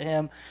I'm in debt to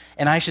him.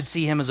 And I should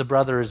see him as a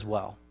brother as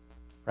well,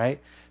 right?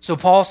 So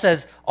Paul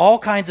says all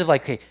kinds of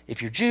like, okay,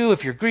 if you're Jew,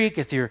 if you're Greek,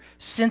 if you're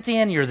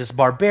Scythian, you're this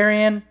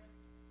barbarian,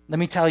 let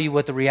me tell you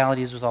what the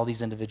reality is with all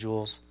these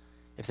individuals.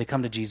 If they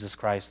come to Jesus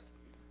Christ,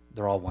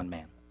 they're all one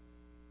man.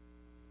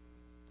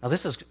 Now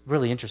this is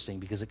really interesting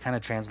because it kind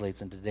of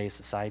translates into today's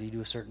society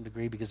to a certain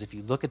degree, because if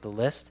you look at the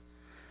list,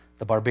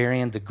 the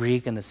barbarian, the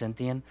Greek, and the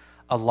Scythian,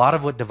 a lot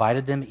of what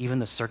divided them, even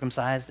the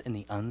circumcised and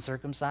the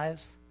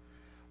uncircumcised,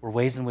 were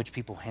ways in which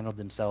people handled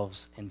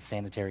themselves in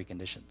sanitary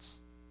conditions.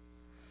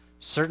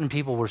 Certain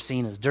people were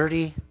seen as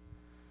dirty.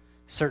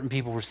 Certain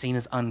people were seen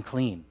as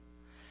unclean.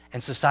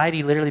 And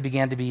society literally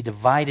began to be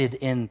divided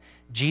in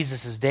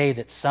Jesus' day,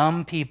 that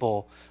some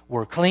people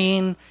were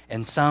clean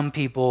and some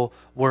people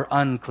were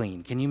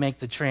unclean. Can you make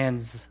the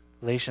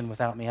translation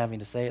without me having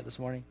to say it this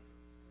morning?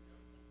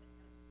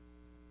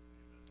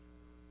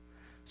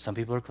 Some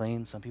people are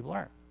clean, some people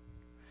aren't.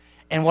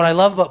 And what I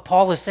love about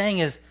Paul is saying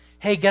is,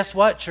 hey, guess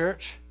what,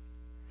 church?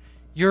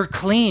 You're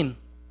clean.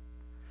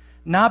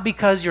 Not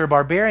because you're a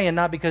barbarian,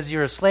 not because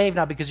you're a slave,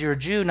 not because you're a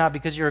Jew, not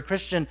because you're a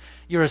Christian.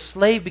 You're a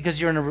slave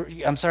because you're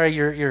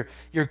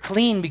you're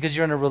clean because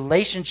you're in a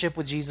relationship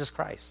with Jesus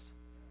Christ.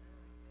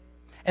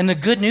 And the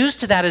good news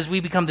to that is we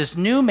become this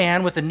new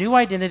man with a new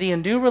identity, a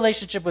new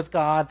relationship with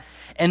God,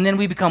 and then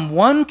we become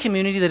one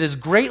community that is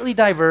greatly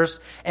diverse,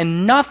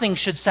 and nothing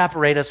should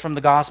separate us from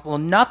the gospel,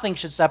 and nothing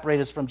should separate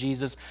us from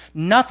Jesus.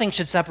 Nothing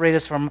should separate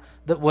us from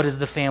what is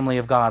the family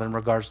of God in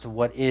regards to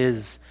what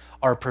is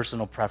our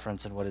personal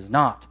preference and what is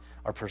not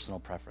our personal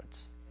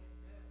preference.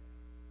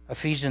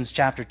 Ephesians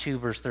chapter 2,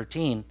 verse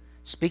 13,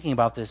 speaking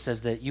about this,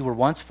 says that you were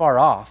once far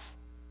off,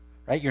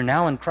 right? You're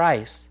now in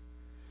Christ.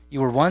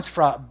 You were once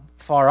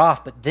far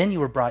off, but then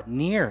you were brought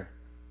near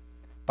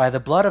by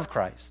the blood of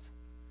Christ.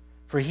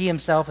 For he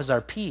himself is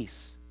our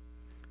peace,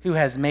 who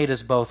has made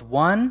us both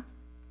one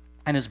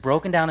and has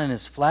broken down in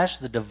his flesh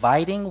the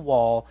dividing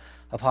wall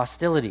of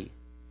hostility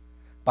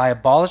by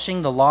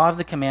abolishing the law of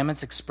the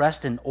commandments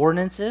expressed in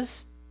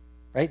ordinances.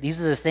 Right?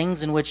 These are the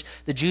things in which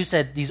the Jews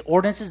said, these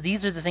ordinances,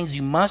 these are the things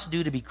you must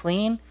do to be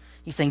clean.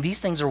 He's saying these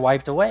things are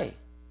wiped away,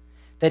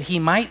 that he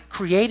might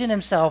create in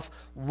himself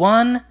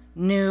one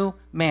new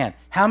man.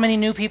 How many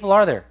new people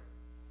are there?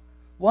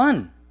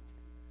 One.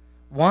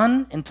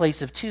 One in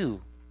place of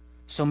two.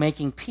 So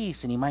making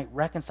peace, and he might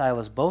reconcile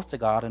us both to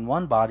God in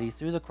one body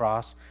through the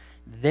cross,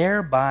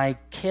 thereby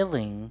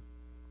killing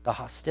the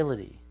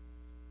hostility.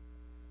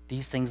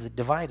 These things that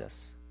divide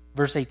us.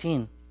 Verse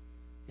 18,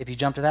 if you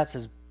jump to that,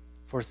 says,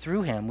 for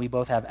through him we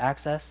both have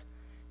access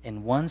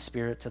in one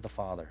spirit to the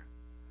Father.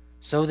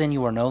 So then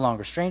you are no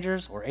longer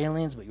strangers or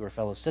aliens, but you are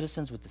fellow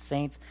citizens with the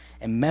saints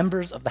and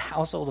members of the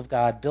household of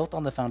God, built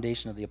on the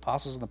foundation of the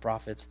apostles and the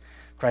prophets,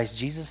 Christ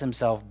Jesus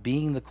himself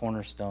being the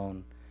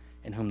cornerstone,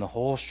 in whom the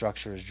whole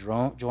structure is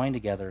joined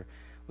together,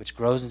 which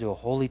grows into a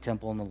holy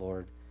temple in the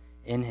Lord.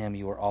 In him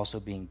you are also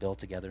being built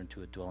together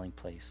into a dwelling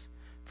place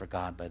for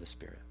God by the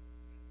Spirit.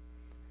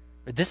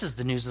 But this is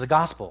the news of the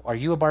gospel. Are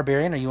you a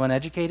barbarian? Are you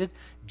uneducated?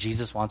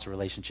 Jesus wants a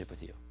relationship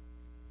with you.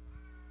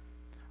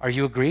 Are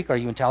you a Greek? Are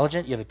you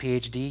intelligent? You have a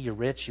PhD, you're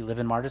rich, you live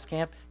in Martyrs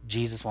Camp?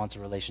 Jesus wants a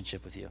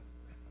relationship with you.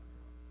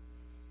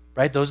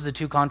 Right? Those are the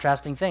two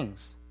contrasting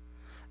things.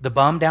 The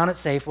bum down at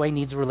Safeway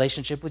needs a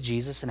relationship with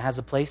Jesus and has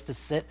a place to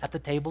sit at the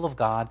table of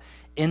God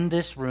in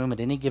this room at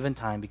any given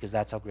time because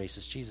that's how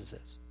gracious Jesus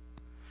is.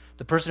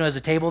 The person who has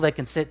a table that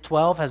can sit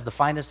 12, has the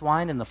finest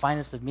wine and the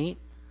finest of meat,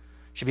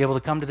 should be able to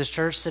come to this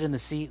church, sit in the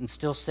seat, and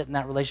still sit in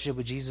that relationship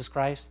with Jesus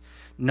Christ,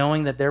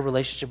 knowing that their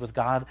relationship with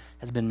God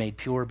has been made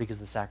pure because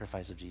of the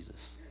sacrifice of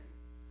Jesus.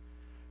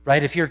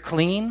 Right? If you're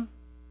clean,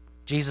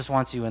 Jesus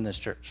wants you in this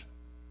church.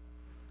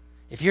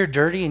 If you're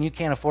dirty and you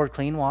can't afford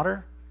clean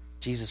water,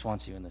 Jesus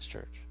wants you in this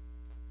church.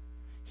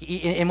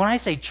 And when I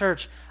say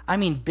church, I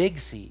mean big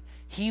C.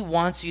 He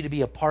wants you to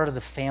be a part of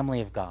the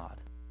family of God.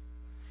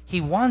 He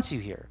wants you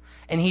here.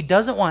 And he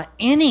doesn't want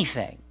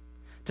anything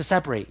to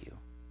separate you.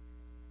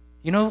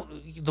 You know,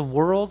 the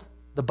world,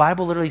 the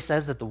Bible literally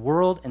says that the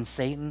world and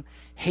Satan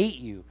hate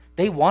you.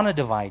 They want to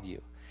divide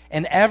you.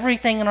 And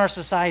everything in our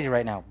society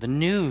right now, the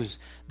news,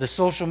 the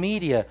social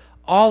media,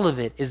 all of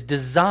it is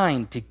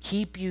designed to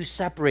keep you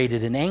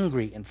separated and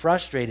angry and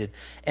frustrated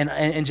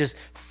and just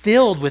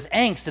filled with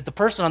angst at the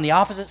person on the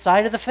opposite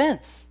side of the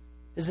fence.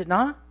 Is it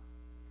not?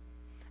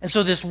 And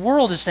so this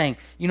world is saying,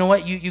 you know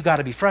what, you got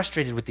to be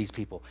frustrated with these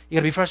people. You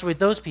got to be frustrated with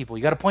those people.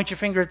 You got to point your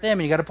finger at them,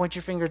 and you got to point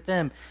your finger at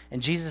them.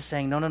 And Jesus is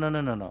saying,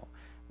 no.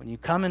 When you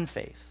come in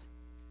faith,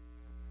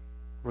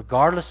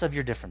 regardless of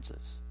your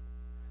differences,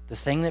 the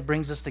thing that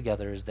brings us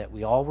together is that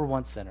we all were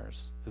once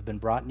sinners who've been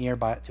brought near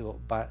to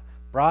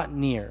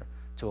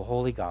a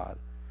holy God,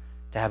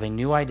 to have a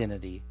new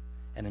identity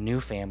and a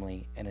new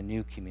family and a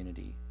new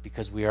community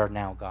because we are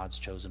now God's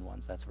chosen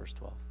ones. That's verse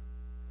 12.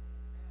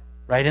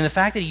 Right? And the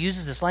fact that he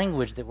uses this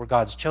language that we're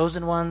God's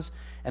chosen ones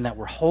and that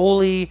we're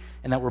holy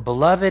and that we're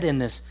beloved in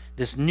this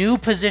new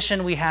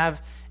position we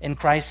have in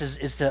Christ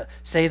is to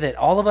say that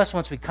all of us,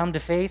 once we come to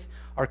faith,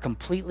 are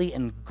completely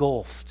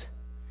engulfed,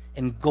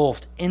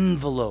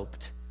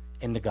 enveloped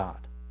into God.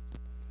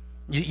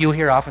 You'll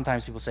hear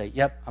oftentimes people say,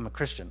 yep, I'm a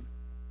Christian.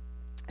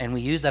 And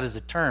we use that as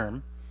a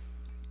term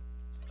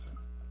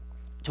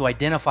to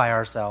identify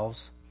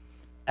ourselves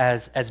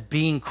as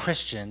being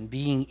Christian,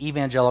 being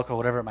evangelical,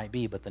 whatever it might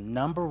be. But the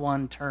number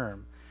one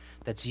term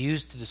that's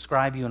used to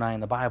describe you and I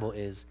in the Bible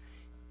is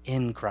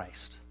in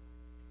Christ.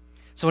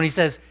 So when he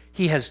says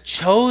he has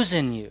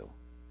chosen you,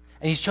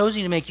 and he's chosen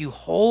you to make you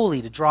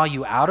holy, to draw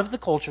you out of the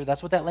culture,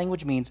 that's what that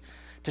language means,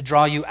 to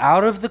draw you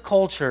out of the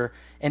culture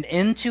and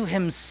into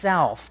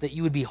himself, that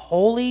you would be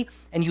holy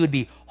and you would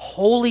be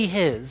wholly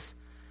his,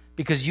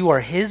 because you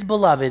are his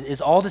beloved, is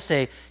all to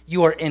say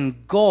you are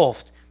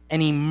engulfed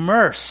and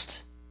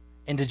immersed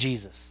into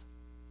Jesus.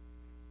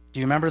 Do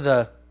you remember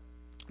the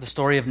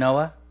story of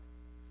Noah?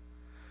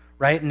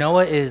 Right?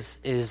 Noah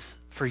is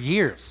for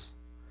years,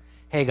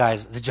 hey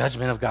guys, the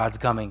judgment of God's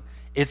coming.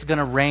 It's going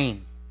to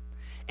rain.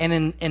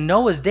 And in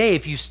Noah's day,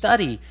 if you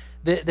study,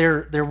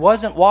 there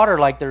wasn't water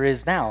like there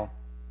is now.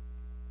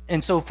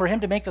 And so for him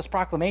to make this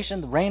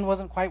proclamation, the rain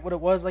wasn't quite what it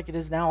was like it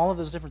is now, all of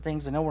those different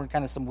things. I know we're in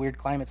kind of some weird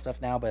climate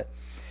stuff now, but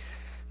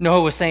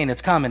Noah was saying,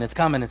 it's coming.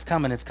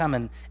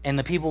 And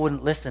the people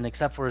wouldn't listen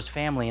except for his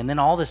family. And then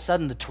all of a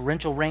sudden, the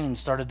torrential rain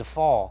started to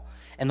fall.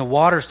 And the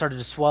water started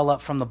to swell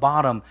up from the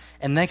bottom.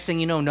 And next thing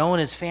you know, Noah and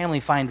his family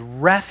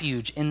find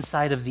refuge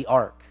inside of the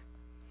ark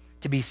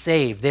to be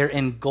saved. They're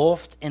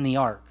engulfed in the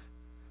ark.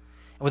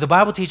 And what the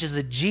Bible teaches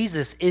that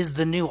Jesus is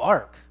the new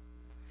ark.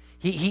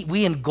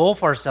 We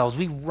engulf ourselves.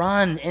 We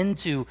run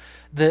into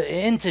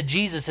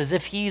Jesus as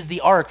if he's the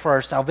ark for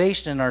our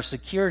salvation and our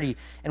security.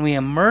 And we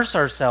immerse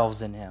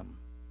ourselves in him.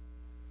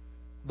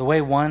 The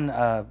way one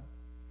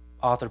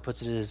author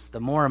puts it is, the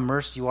more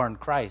immersed you are in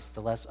Christ,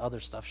 the less other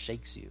stuff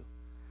shakes you.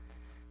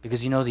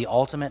 Because you know the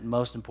ultimate and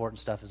most important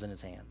stuff is in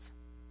his hands.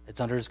 It's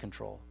under his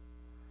control.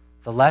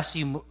 The less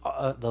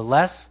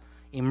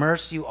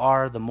immersed you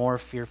are, the more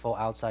fearful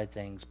outside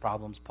things,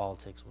 problems,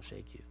 politics will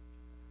shake you.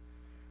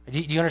 Do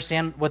you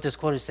understand what this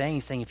quote is saying?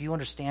 He's saying if you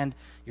understand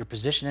your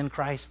position in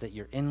Christ, that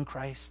you're in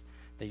Christ,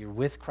 that you're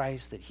with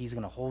Christ, that he's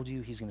going to hold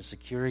you, he's going to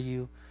secure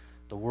you,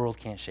 the world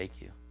can't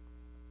shake you.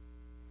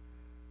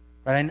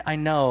 Right? I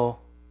know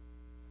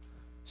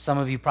some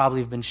of you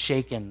probably have been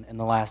shaken in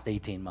the last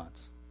 18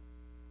 months.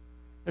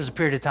 There's a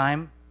period of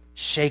time,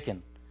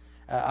 shaken.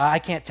 I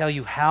can't tell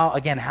you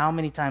how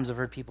many times I've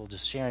heard people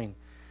just sharing,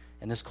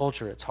 in this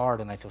culture it's hard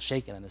and I feel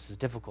shaken and this is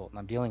difficult and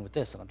I'm dealing with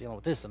this and I'm dealing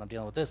with this and I'm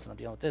dealing with this and I'm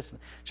dealing with this. And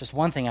it's just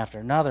one thing after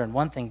another and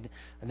one thing,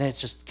 and then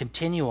it's just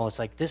continual. It's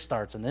like this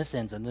starts and this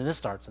ends and then this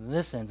starts and then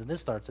this ends and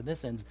this starts and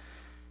this ends.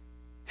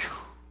 Whew.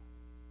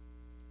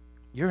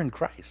 You're in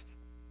Christ.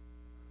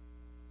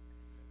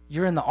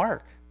 You're in the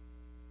ark,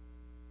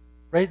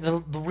 right?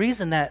 The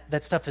reason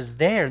that stuff is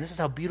there, this is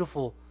how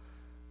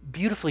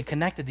beautifully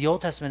connected the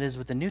Old Testament is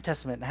with the New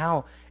Testament and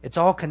how it's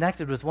all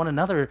connected with one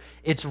another.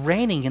 It's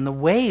raining and the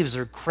waves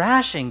are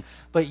crashing,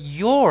 but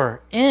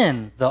you're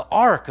in the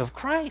ark of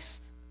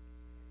Christ.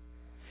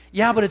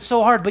 Yeah, but it's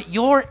so hard, but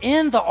you're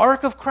in the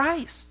ark of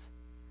Christ,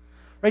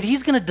 right?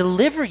 He's going to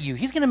deliver you.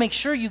 He's going to make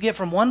sure you get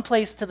from one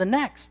place to the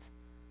next.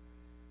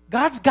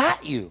 God's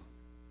got you.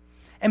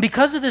 And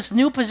because of this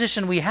new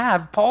position we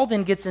have, Paul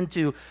then gets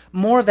into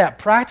more of that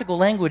practical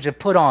language of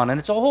put on. And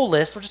it's a whole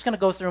list. We're just going to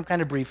go through them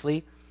kind of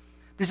briefly.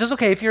 But But he says,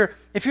 okay,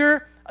 if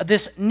you're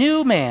this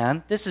new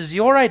man, this is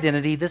your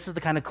identity, this is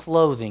the kind of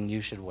clothing you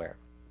should wear.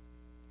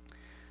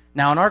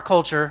 Now, in our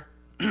culture,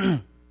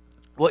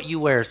 what you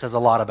wear says a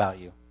lot about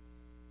you.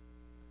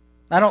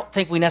 I don't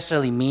think we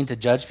necessarily mean to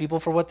judge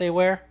people for what they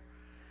wear,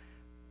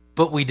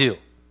 but we do.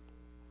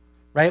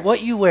 Right?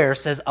 What you wear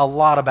says a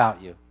lot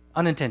about you,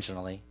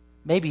 unintentionally,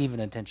 maybe even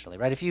intentionally,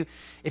 right? If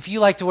you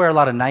like to wear a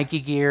lot of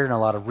Nike gear and a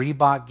lot of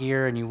Reebok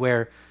gear and you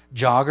wear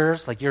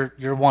joggers, like you're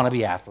a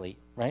wannabe athlete,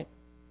 right?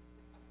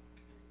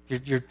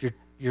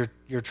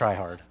 You're try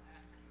hard.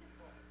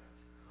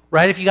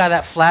 Right? If you got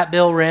that flat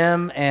bill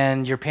rim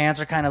and your pants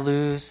are kind of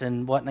loose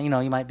and whatnot,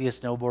 you might be a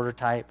snowboarder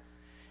type.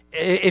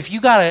 If you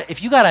got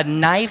a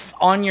knife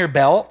on your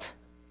belt,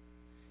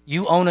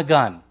 you own a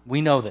gun.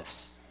 We know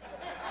this.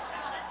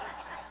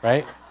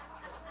 Right?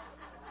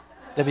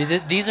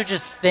 These are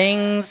just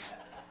things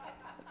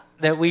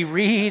that we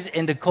read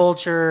into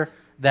culture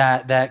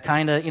that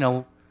kind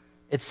of,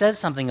 it says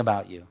something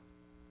about you.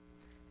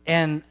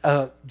 And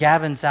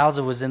Gavin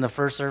Salza was in the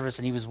first service,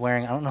 and he was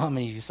wearing, I don't know how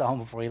many of you saw him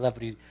before he left,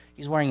 but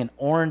he's wearing an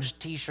orange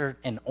T-shirt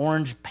and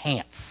orange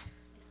pants.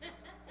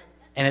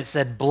 And it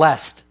said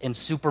blessed in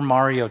Super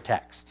Mario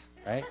text,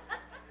 right?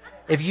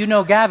 If you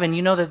know Gavin,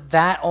 you know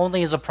that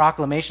only is a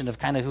proclamation of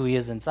kind of who he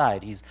is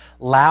inside. He's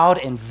loud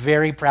and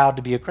very proud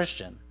to be a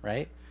Christian,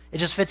 right? It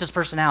just fits his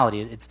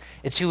personality.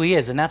 It's who he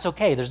is, and that's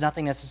okay. There's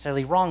nothing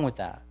necessarily wrong with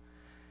that.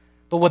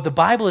 But what the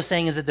Bible is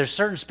saying is that there's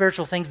certain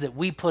spiritual things that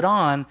we put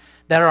on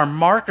that are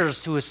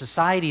markers to a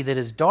society that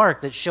is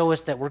dark that show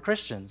us that we're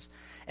Christians.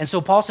 And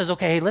so Paul says,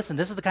 okay, hey, listen,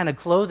 this is the kind of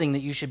clothing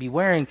that you should be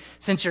wearing.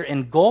 Since you're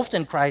engulfed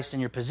in Christ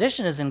and your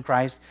position is in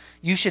Christ,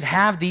 you should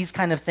have these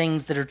kind of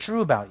things that are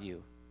true about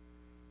you.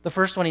 The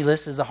first one he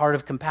lists is a heart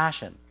of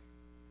compassion,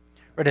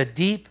 right? A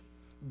deep,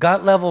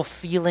 gut-level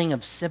feeling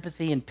of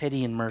sympathy and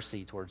pity and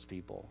mercy towards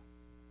people.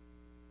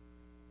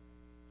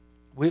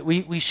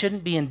 We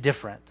shouldn't be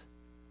indifferent.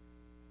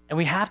 And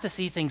we have to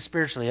see things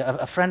spiritually.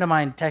 A friend of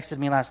mine texted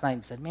me last night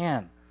and said,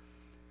 man,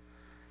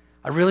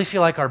 I really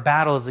feel like our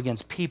battle is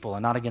against people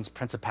and not against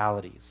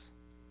principalities.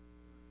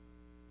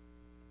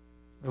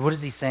 What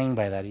is he saying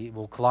by that?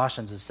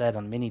 Colossians has said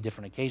on many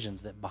different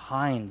occasions that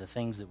behind the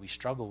things that we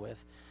struggle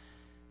with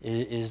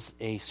is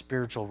a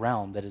spiritual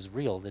realm that is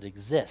real, that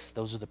exists.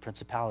 Those are the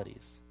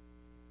principalities.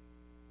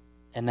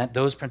 And that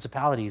those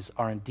principalities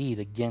are indeed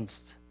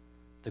against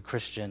the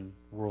Christian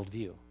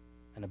worldview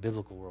and a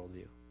biblical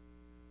worldview.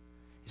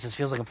 He says,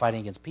 feels like I'm fighting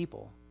against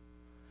people.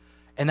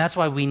 And that's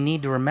why we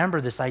need to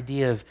remember this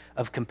idea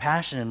of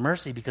compassion and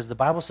mercy, because the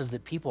Bible says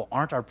that people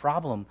aren't our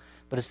problem,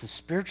 but it's the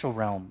spiritual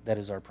realm that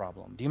is our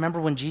problem. Do you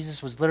remember when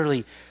Jesus was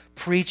literally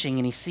preaching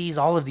and he sees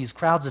all of these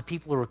crowds of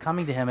people who are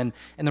coming to him, and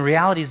the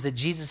reality is that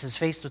Jesus is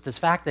faced with this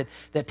fact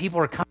that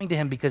people are coming to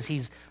him because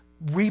he's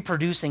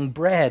reproducing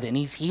bread and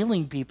he's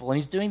healing people and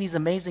he's doing these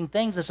amazing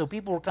things, and so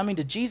people were coming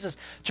to Jesus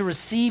to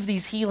receive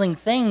these healing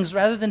things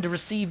rather than to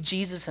receive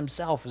Jesus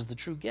himself as the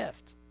true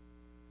gift.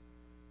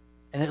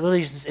 And it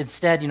literally is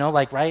instead,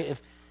 right,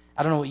 if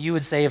I don't know what you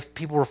would say if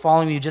people were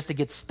following you just to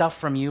get stuff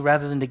from you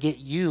rather than to get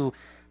you,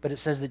 but it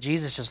says that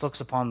Jesus just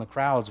looks upon the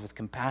crowds with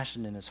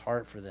compassion in his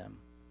heart for them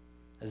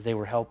as they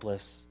were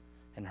helpless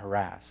and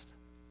harassed.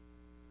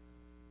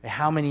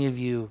 How many of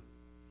you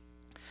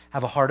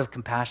have a heart of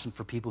compassion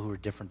for people who are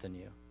different than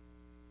you?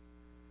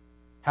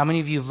 How many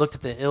of you have looked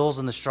at the ills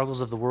and the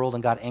struggles of the world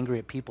and got angry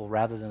at people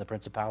rather than the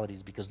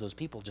principalities because those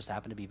people just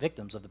happen to be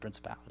victims of the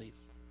principalities?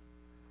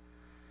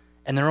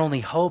 And their only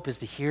hope is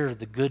to hear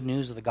the good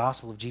news of the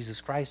gospel of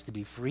Jesus Christ, to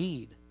be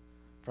freed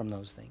from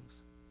those things.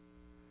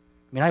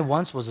 I mean, I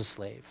once was a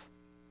slave,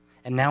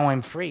 and now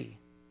I'm free.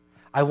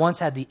 I once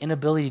had the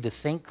inability to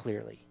think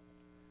clearly,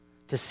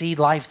 to see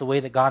life the way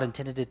that God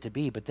intended it to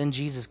be, but then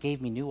Jesus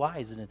gave me new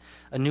eyes and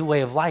a new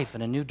way of life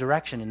and a new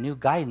direction and new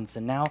guidance,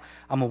 and now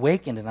I'm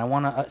awakened, and I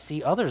want to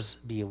see others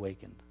be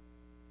awakened.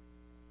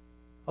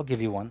 I'll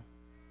give you one.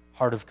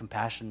 Heart of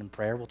compassion and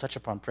prayer. We'll touch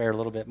upon prayer a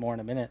little bit more in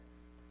a minute.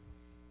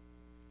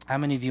 How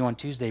many of you on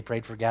Tuesday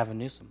prayed for Gavin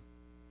Newsom?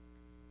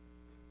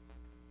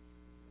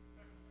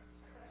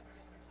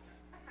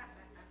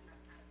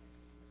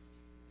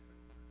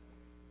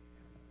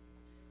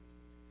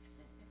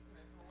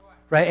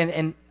 Right,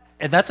 and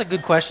that's a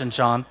good question,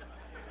 Sean.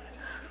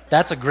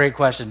 That's a great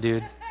question,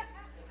 dude.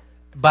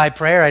 By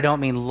prayer, I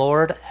don't mean,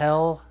 Lord,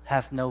 hell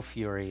hath no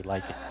fury,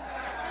 like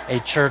a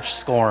church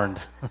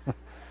scorned.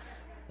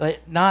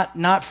 Like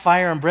not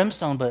fire and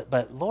brimstone,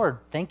 but Lord,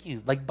 thank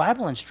you. Like the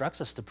Bible instructs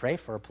us to pray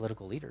for our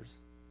political leaders,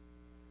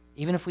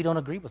 even if we don't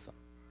agree with them.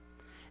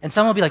 And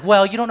someone will be like,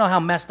 well, you don't know how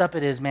messed up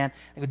it is, man.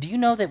 I go, do you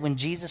know that when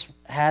Jesus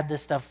had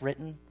this stuff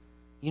written,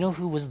 you know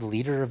who was the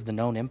leader of the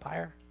known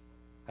empire?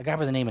 A guy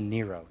by the name of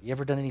Nero. You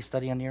ever done any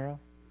study on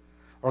Nero?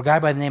 Or a guy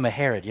by the name of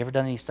Herod. You ever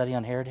done any study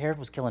on Herod? Herod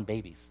was killing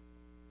babies.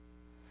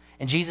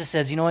 And Jesus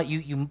says, you know what?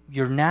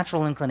 Your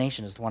natural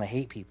inclination is to want to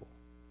hate people.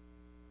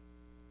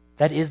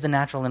 That is the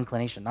natural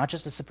inclination, not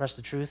just to suppress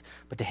the truth,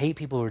 but to hate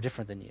people who are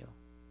different than you.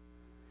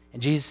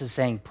 And Jesus is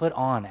saying, put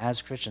on,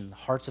 as Christians,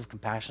 hearts of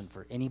compassion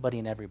for anybody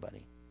and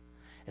everybody.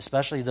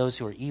 especially those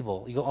who are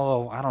evil. You go,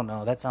 oh, I don't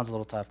know. That sounds a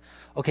little tough.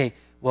 Okay,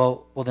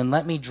 well, then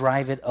let me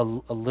drive it a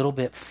little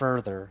bit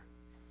further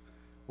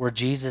where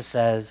Jesus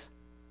says,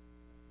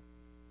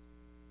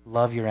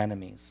 love your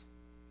enemies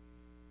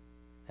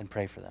and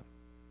pray for them.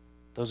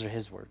 Those are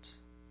his words.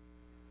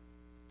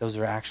 Those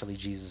are actually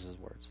Jesus'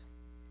 words.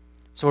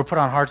 So we're put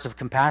on hearts of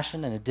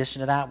compassion. In addition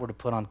to that, we're to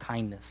put on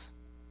kindness.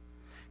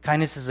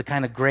 Kindness is the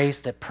kind of grace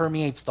that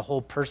permeates the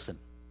whole person.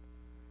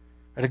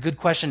 Right? A good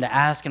question to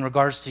ask in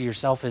regards to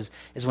yourself is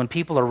when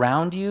people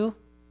around you,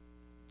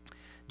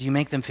 do you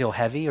make them feel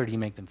heavy or do you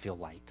make them feel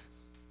light?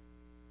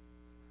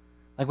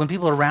 Like when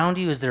people around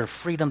you, is there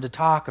freedom to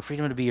talk, a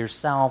freedom to be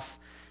yourself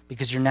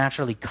because you're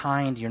naturally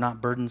kind, you're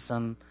not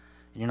burdensome,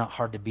 and you're not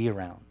hard to be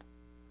around?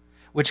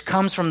 Which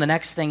comes from the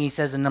next thing he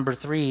says in number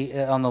 3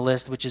 on the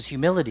list, which is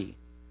humility,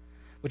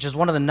 which is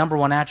one of the number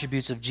 1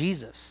 attributes of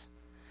Jesus.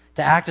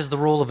 To act as the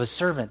role of a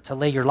servant, to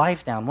lay your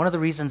life down. One of the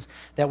reasons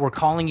that we're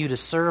calling you to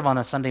serve on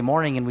a Sunday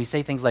morning, and we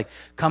say things like,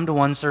 come to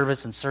one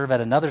service and serve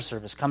at another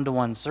service, come to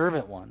one, serve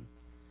at one,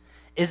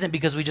 isn't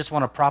because we just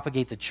want to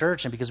propagate the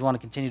church and because we want to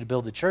continue to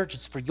build the church.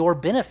 It's for your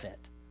benefit.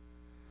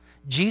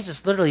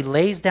 Jesus literally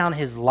lays down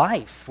his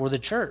life for the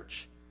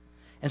church.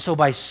 And so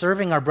by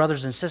serving our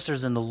brothers and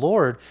sisters in the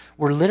Lord,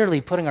 we're literally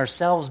putting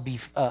ourselves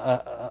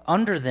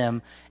under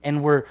them,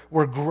 and we're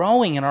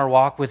growing in our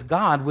walk with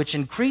God, which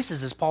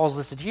increases, as Paul's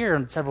listed here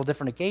on several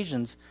different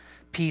occasions,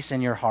 peace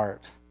in your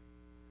heart.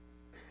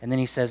 And then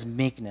he says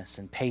meekness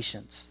and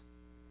patience.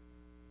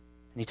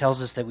 And he tells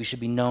us that we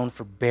should be known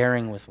for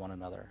bearing with one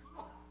another,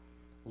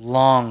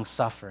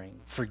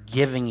 long-suffering,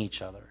 forgiving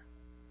each other.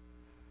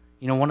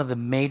 You know, one of the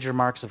major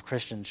marks of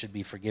Christians should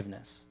be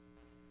forgiveness.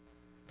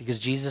 Because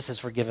Jesus has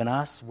forgiven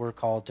us, we're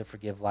called to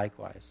forgive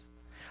likewise.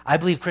 I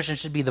believe Christians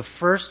should be the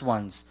first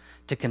ones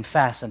to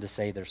confess and to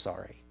say they're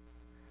sorry.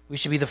 We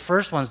should be the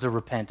first ones to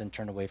repent and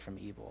turn away from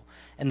evil.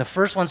 And the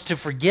first ones to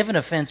forgive an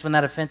offense when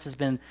that offense has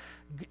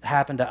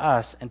happened to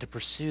us, and to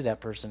pursue that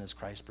person as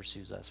Christ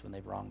pursues us when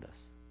they've wronged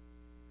us.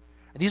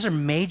 These are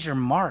major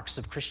marks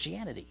of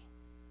Christianity.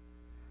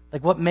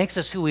 Like what makes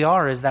us who we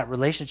are is that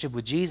relationship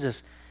with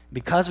Jesus.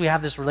 Because we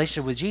have this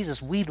relationship with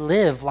Jesus, we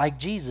live like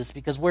Jesus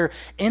because we're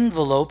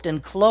enveloped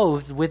and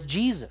clothed with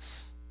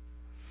Jesus.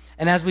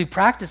 And as we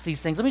practice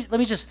these things, let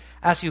me just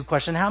ask you a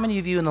question. How many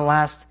of you in the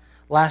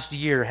last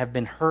year have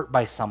been hurt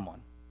by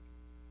someone?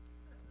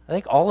 I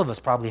think all of us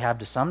probably have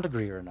to some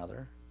degree or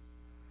another.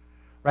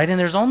 Right? And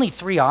there's only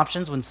 3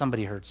 options when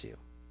somebody hurts you.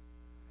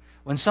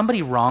 When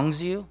somebody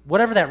wrongs you,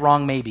 whatever that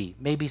wrong may be,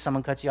 maybe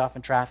someone cuts you off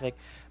in traffic,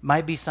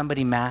 might be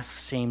somebody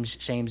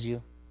shames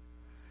you.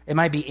 It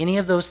might be any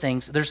of those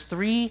things. There's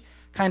 3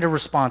 kind of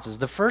responses.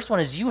 The first one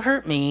is, you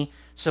hurt me,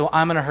 so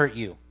I'm going to hurt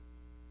you.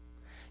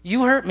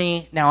 You hurt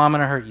me, now I'm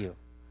going to hurt you.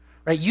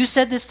 Right? You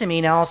said this to me,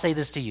 now I'll say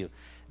this to you.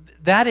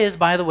 That is,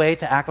 by the way,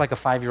 to act like a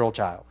 5-year-old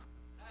child.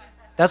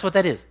 That's what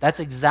that is. That's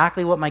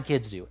exactly what my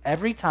kids do.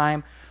 Every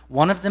time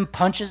one of them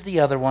punches the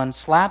other one,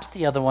 slaps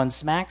the other one,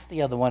 smacks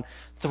the other one,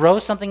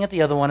 throws something at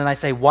the other one, and I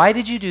say, why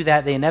did you do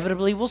that? They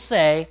inevitably will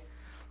say,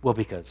 well,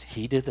 because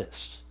he did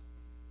this,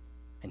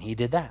 and he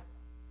did that.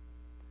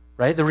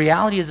 Right? The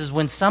reality is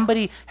when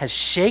somebody has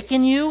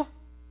shaken you,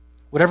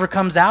 whatever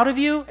comes out of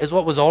you is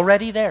what was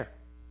already there.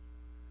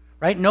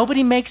 Right?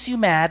 Nobody makes you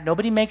mad.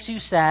 Nobody makes you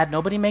sad.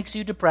 Nobody makes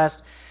you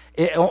depressed.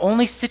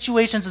 Only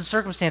situations and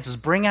circumstances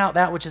bring out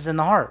that which is in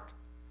the heart.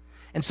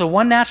 And so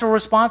one natural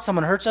response,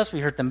 someone hurts us,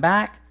 we hurt them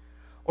back.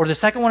 Or the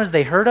second one is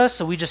they hurt us,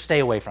 so we just stay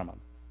away from them.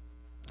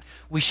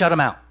 We shut them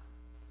out.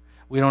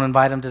 We don't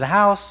invite them to the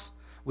house.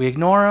 We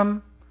ignore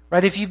them.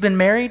 Right? If you've been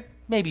married,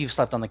 maybe you've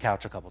slept on the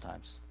couch a couple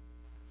times.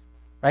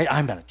 Right?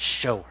 I'm going to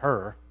show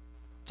her.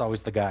 It's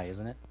always the guy,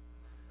 isn't it?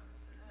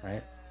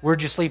 Right?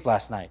 Where'd you sleep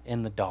last night?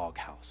 In the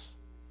doghouse.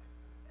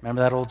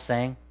 Remember that old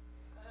saying?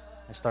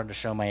 I'm starting to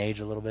show my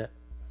age a little bit.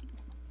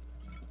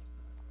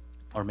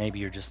 Or maybe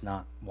you're just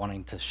not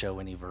wanting to show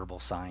any verbal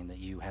sign that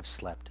you have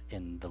slept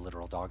in the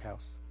literal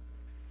doghouse.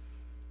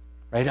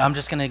 Right? I'm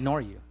just going to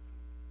ignore you.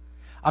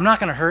 I'm not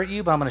going to hurt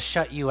you, but I'm going to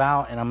shut you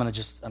out, and I'm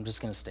just going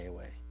to stay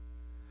away.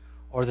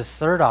 Or the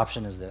third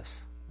option is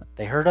this.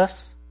 They hurt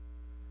us,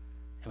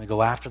 and we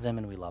go after them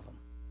and we love them.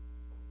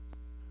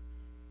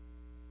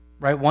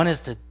 Right? One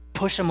is to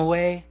push them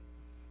away.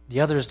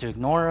 The other is to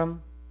ignore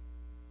them.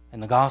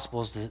 And the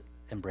gospel is to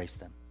embrace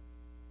them.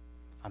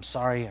 I'm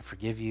sorry, I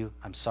forgive you.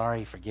 I'm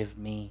sorry, forgive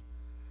me.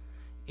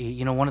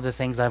 You know, one of the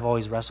things I've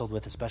always wrestled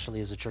with, especially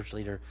as a church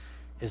leader,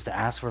 is to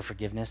ask for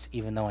forgiveness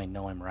even though I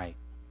know I'm right.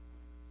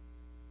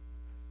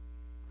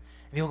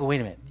 And people go,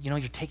 wait a minute, you know,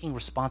 you're taking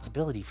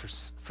responsibility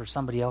for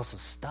somebody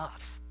else's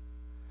stuff.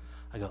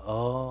 I go,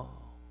 oh.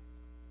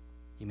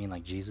 You mean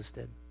like Jesus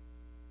did?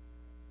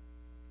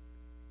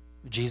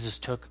 Jesus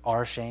took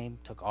our shame,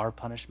 took our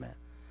punishment.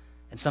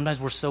 And sometimes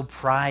we're so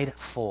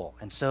prideful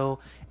and so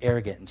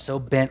arrogant and so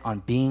bent on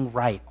being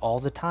right all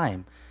the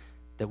time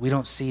that we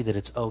don't see that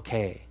it's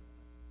okay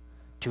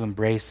to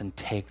embrace and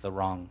take the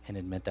wrong and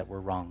admit that we're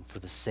wrong for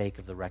the sake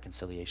of the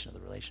reconciliation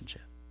of the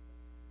relationship.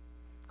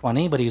 Come on,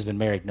 anybody who's been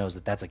married knows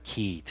that that's a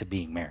key to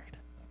being married.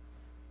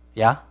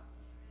 Yeah?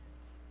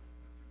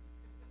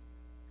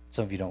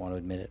 Some of you don't want to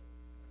admit it.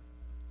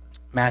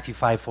 Matthew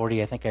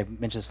 5:40, I think I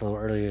mentioned this a little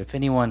earlier. If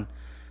anyone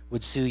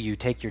would sue you,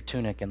 take your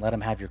tunic and let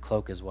him have your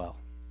cloak as well.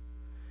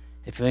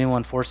 If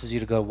anyone forces you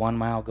to go 1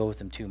 mile, go with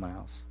him 2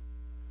 miles.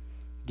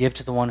 Give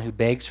to the one who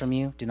begs from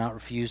you. Do not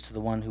refuse to the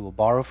one who will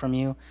borrow from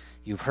you.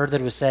 You've heard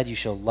that it was said, you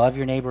shall love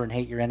your neighbor and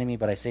hate your enemy.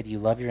 But I say to you,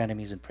 love your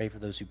enemies and pray for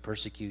those who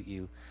persecute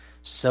you,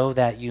 so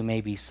that you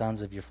may be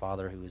sons of your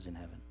Father who is in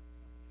heaven.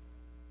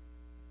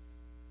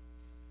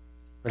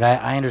 But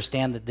I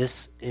understand that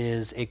this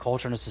is a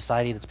culture and a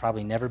society that's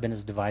probably never been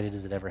as divided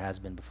as it ever has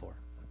been before.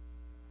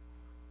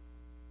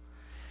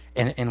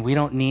 And we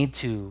don't need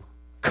to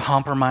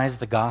compromise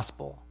the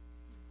gospel,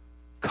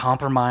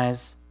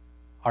 compromise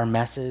our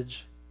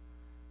message,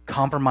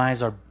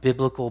 compromise our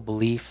biblical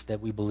belief that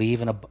we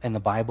believe in the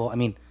Bible. I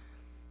mean,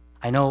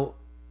 I know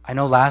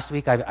last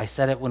week I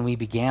said it when we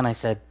began. I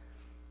said,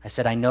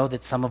 I know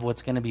that some of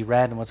what's going to be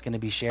read and what's going to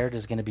be shared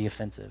is going to be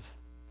offensive,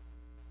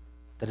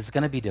 that it's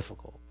going to be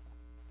difficult.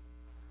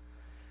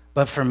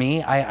 But for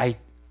me,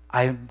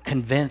 I'm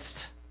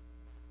convinced,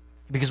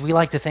 because we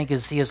like to think,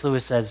 as C.S.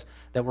 Lewis says,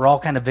 that we're all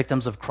kind of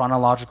victims of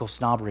chronological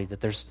snobbery, that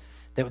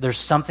there's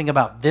something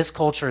about this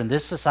culture and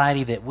this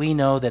society that we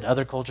know that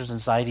other cultures and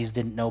societies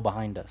didn't know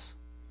behind us.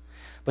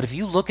 But if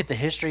you look at the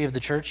history of the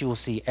church, you will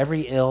see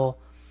everything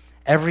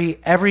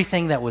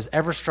that was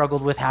ever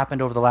struggled with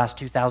happened over the last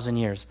 2,000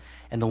 years.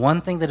 And the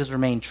one thing that has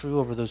remained true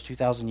over those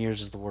 2,000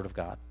 years is the Word of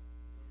God.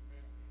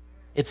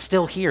 It's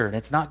still here, and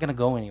it's not going to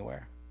go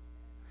anywhere.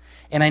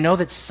 And I know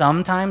that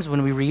sometimes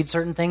when we read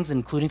certain things,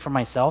 including for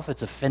myself,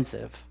 it's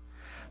offensive.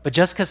 But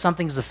just because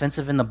something's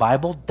offensive in the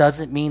Bible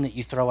doesn't mean that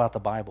you throw out the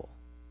Bible.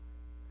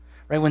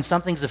 Right? When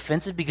something's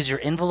offensive because you're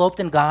enveloped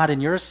in God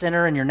and you're a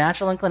sinner and your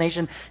natural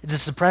inclination is to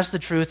suppress the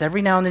truth,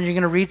 every now and then you're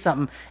going to read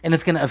something and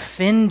it's going to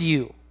offend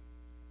you.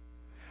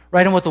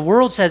 Right? And what the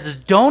world says is,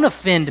 don't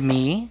offend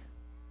me.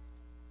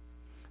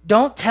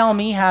 Don't tell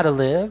me how to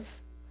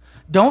live.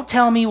 Don't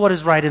tell me what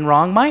is right and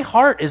wrong. My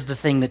heart is the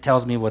thing that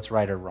tells me what's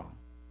right or wrong.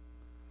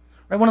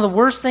 Right? One of the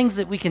worst things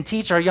that we can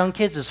teach our young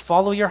kids is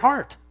follow your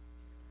heart.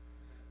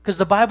 Because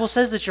the Bible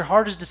says that your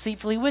heart is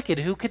deceitfully wicked.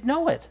 Who could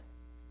know it?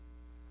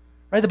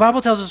 Right? The Bible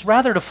tells us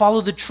rather to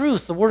follow the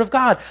truth, the Word of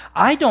God.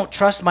 I don't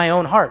trust my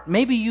own heart.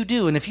 Maybe you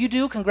do. And if you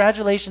do,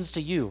 congratulations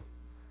to you.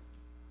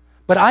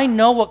 But I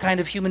know what kind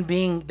of human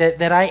being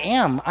that I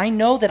am. I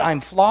know that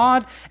I'm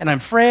flawed and I'm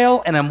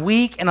frail and I'm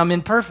weak and I'm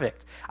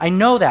imperfect. I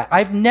know that.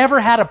 I've never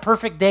had a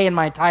perfect day in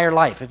my entire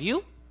life. Have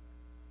you?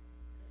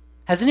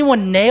 Has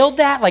anyone nailed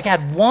that? Like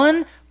had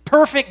one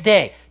perfect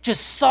day,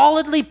 just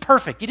solidly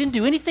perfect. You didn't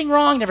do anything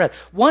wrong. You never had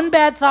one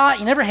bad thought.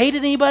 You never hated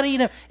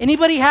anybody.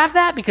 Anybody have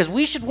that? Because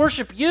we should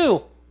worship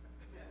you.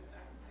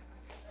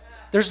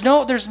 There's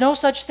no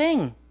such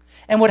thing.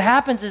 And what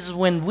happens is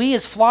when we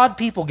as flawed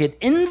people get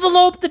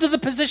enveloped into the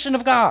position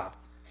of God,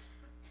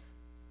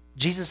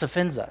 Jesus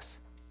offends us.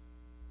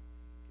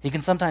 He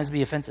can sometimes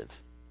be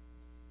offensive.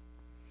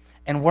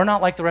 And we're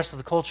not like the rest of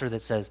the culture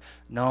that says,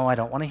 no, I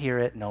don't want to hear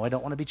it. No, I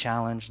don't want to be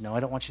challenged. No, I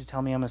don't want you to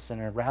tell me I'm a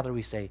sinner. Rather,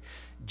 we say,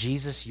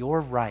 Jesus,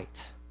 you're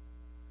right.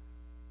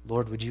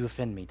 Lord, would you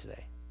offend me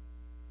today?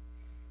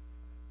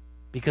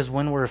 Because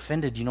when we're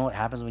offended, you know what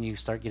happens when you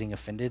start getting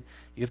offended?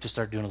 You have to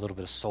start doing a little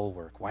bit of soul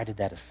work. Why did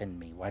that offend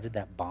me? Why did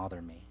that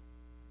bother me?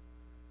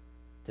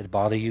 Did it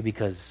bother you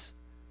because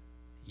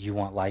you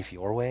want life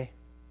your way?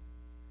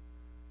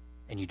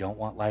 And you don't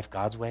want life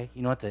God's way?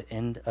 You know what the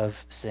end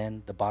of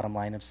sin, the bottom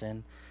line of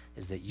sin,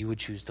 is that you would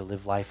choose to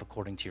live life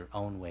according to your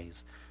own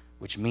ways,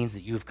 which means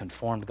that you have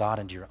conformed God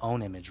into your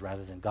own image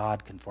rather than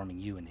God conforming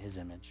you in his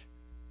image.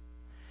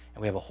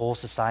 And we have a whole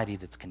society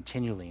that's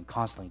continually and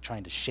constantly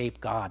trying to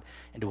shape God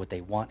into what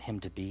they want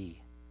him to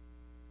be.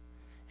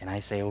 And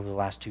I say over the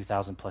last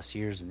 2,000 plus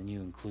years, and then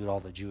you include all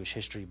the Jewish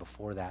history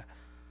before that,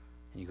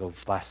 and you go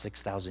the last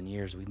 6,000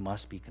 years, we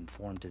must be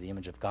conformed to the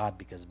image of God,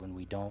 because when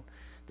we don't,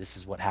 this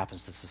is what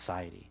happens to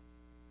society.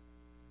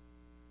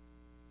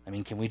 I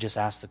mean, can we just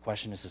ask the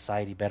question, is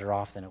society better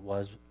off than it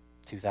was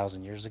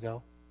 2,000 years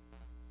ago?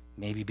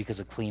 Maybe because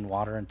of clean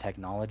water and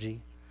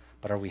technology,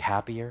 but are we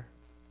happier?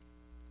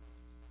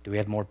 Do we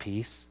have more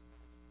peace?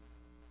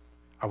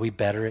 Are we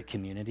better at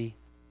community?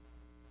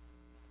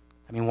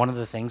 I mean, one of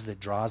the things that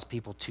draws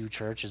people to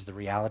church is the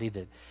reality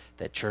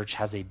that church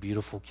has a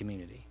beautiful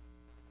community.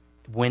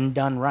 When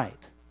done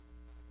right.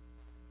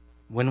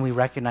 When we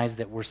recognize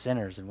that we're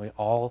sinners and we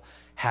all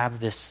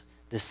have this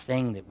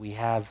thing that we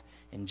have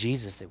in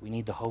Jesus, that we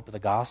need the hope of the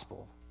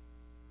gospel,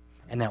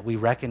 and that we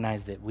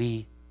recognize that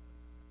we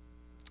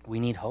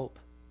need hope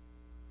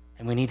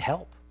and we need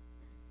help.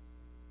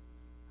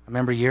 I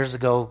remember years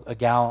ago, a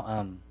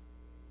gal,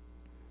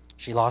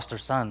 she lost her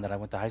son that I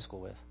went to high school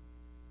with.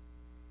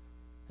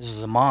 This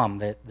is a mom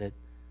that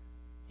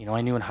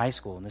I knew in high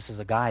school, and this is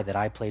a guy that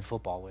I played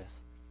football with.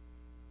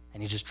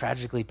 And he just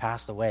tragically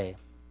passed away.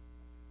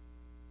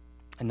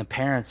 And the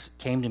parents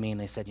came to me and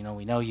they said,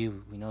 we know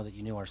you, we know that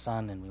you knew our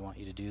son, and we want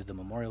you to do the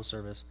memorial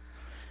service.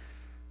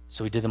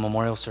 So we did the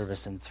memorial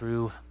service, and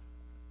through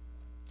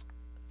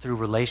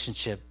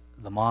relationship,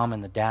 the mom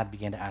and the dad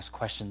began to ask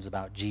questions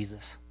about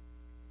Jesus.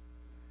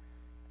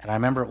 And I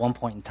remember at one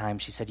point in time,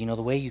 she said, the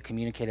way you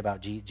communicate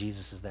about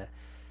Jesus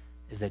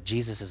is that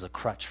Jesus is a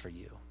crutch for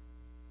you.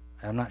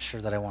 And I'm not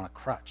sure that I want a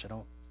crutch.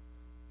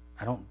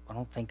 I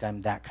don't think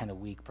I'm that kind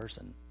of weak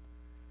person.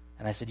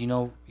 And I said,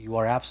 you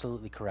are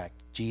absolutely correct.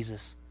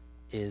 Jesus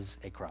is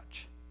a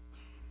crutch.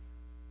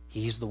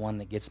 He's the one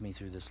that gets me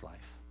through this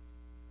life.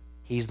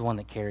 He's the one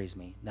that carries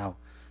me. Now,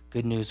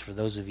 good news for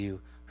those of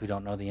you who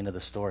don't know the end of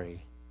the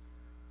story.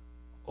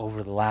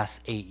 Over the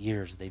last 8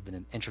 years, they've been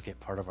an intricate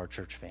part of our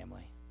church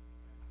family.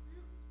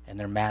 And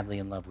they're madly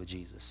in love with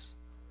Jesus.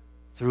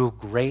 Through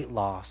great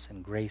loss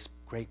and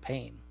great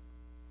pain,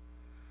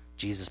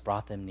 Jesus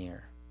brought them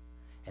near,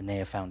 and they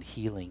have found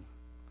healing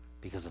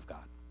because of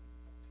God.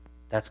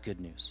 That's good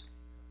news.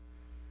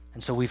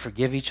 And so we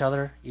forgive each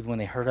other, even when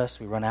they hurt us.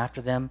 We run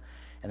after them.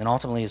 And then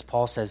ultimately, as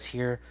Paul says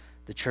here,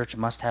 the church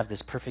must have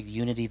this perfect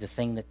unity, the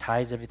thing that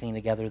ties everything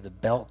together, the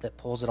belt that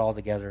pulls it all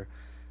together,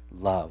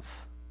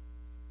 love.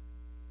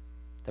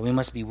 That we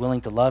must be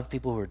willing to love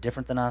people who are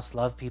different than us,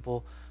 love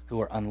people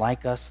who are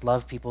unlike us,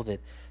 love people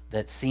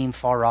that seem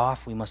far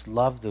off. We must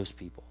love those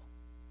people.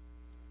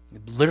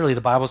 Literally,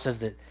 the Bible says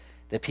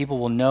that people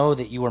will know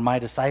that you are my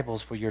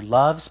disciples for your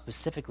love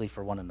specifically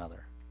for one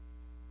another,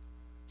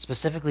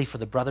 specifically for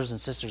the brothers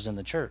and sisters in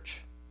the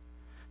church.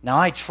 Now,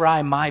 I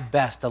try my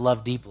best to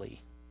love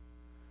deeply.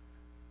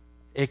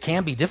 It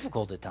can be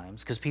difficult at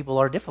times because people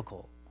are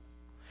difficult.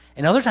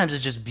 And other times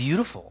it's just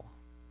beautiful.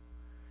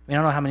 I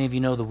don't know how many of you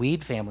know the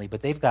Weed family,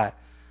 but they've got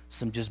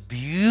some just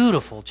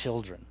beautiful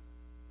children.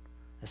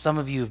 And some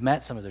of you have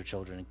met some of their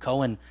children. And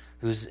Cohen,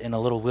 who's in a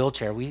little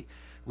wheelchair, we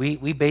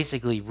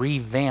basically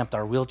revamped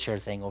our wheelchair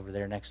thing over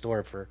there next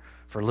door for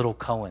little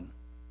Cohen.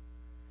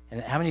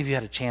 And how many of you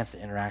had a chance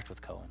to interact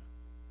with Cohen?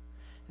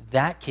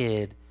 That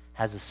kid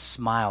has a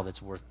smile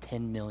that's worth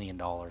 $10 million,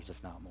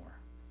 if not more.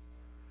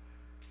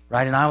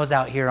 Right? And I was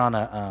out here on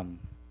a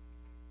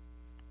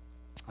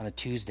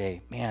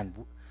Tuesday. Man,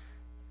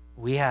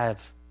 we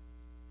have,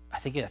 I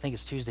think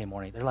it's Tuesday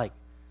morning. They're like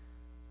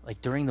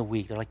during the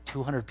week, there are like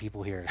 200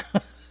 people here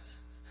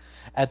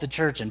at the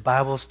church and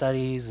Bible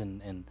studies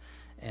and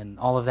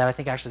all of that. I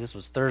think actually this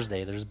was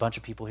Thursday. There's a bunch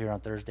of people here on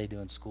Thursday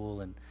doing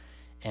school,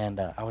 and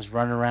I was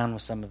running around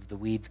with some of the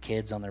Weeds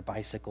kids on their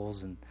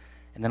bicycles, and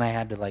then I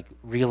had to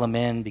reel them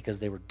in because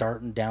they were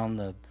darting down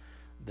the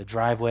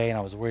driveway, and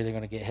I was worried they're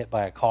going to get hit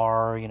by a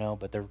car,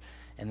 but they're,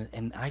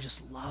 and I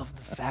just love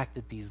the fact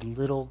that these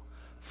little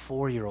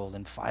 4-year-old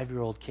and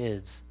 5-year-old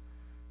kids,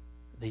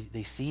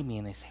 they see me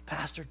and they say,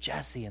 Pastor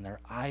Jesse, and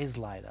their eyes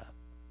light up.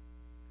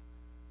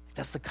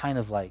 That's the kind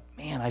of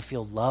man, I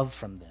feel love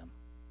from them.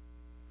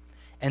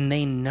 And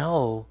they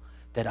know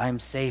that I'm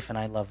safe and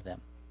I love them.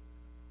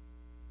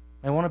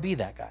 I want to be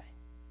that guy.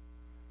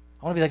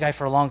 I want to be that guy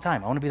for a long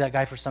time. I want to be that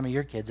guy for some of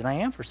your kids, and I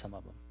am for some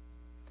of them.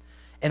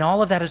 And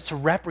all of that is to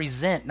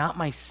represent, not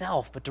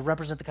myself, but to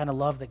represent the kind of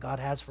love that God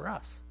has for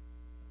us.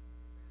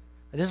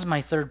 This is my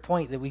third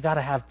point, that we got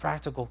to have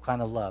practical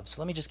kind of love. So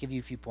let me just give you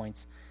a few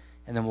points,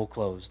 and then we'll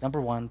close. Number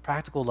one,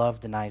 practical love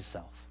denies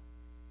self.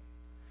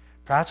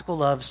 Practical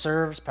love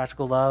serves.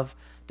 Practical love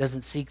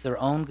doesn't seek their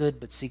own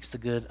good, but seeks the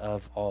good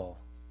of all.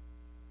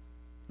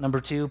 Number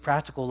two,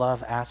 practical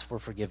love asks for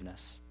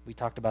forgiveness. We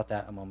talked about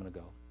that a moment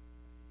ago.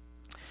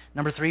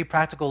 Number three,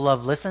 practical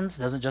love listens,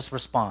 doesn't just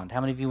respond.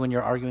 How many of you, when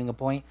you're arguing a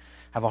point,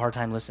 have a hard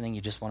time listening?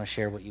 You just want to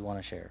share what you want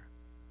to share.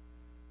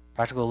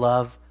 Practical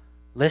love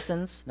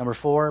listens. Number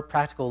four,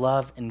 practical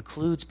love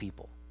includes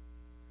people.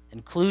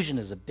 Inclusion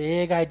is a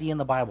big idea in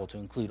the Bible, to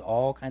include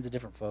all kinds of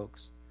different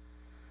folks.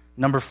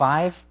 Number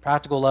five,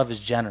 practical love is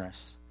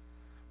generous.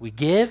 We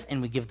give,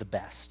 and we give the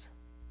best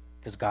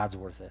because God's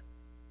worth it.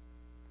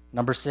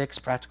 Number six,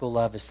 practical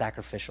love is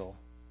sacrificial.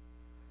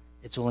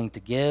 It's willing to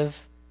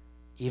give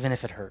even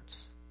if it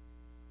hurts.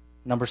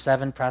 Number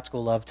seven,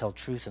 practical love tells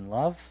truth and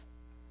love.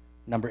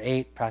 Number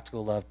eight,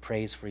 practical love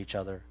prays for each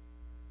other.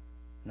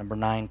 Number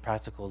nine,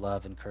 practical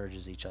love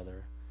encourages each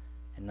other.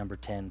 And number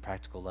 10,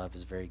 practical love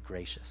is very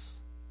gracious.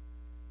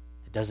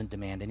 It doesn't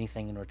demand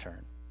anything in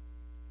return.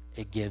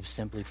 It gives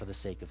simply for the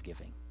sake of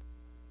giving,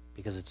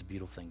 because it's a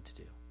beautiful thing to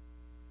do.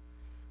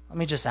 Let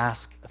me just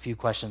ask a few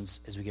questions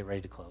as we get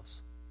ready to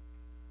close.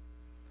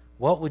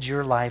 What would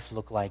your life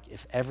look like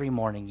if every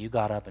morning you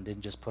got up and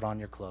didn't just put on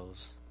your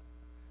clothes,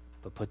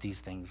 but put these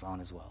things on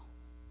as well?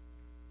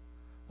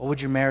 What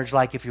would your marriage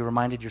like if you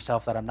reminded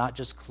yourself that I'm not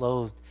just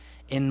clothed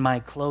in my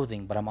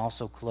clothing, but I'm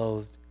also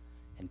clothed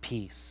in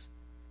peace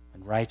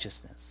and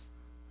righteousness,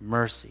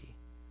 mercy,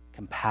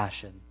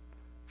 compassion,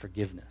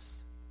 forgiveness?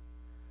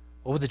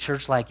 What would the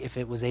church like if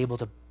it was able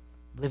to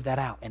live that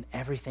out in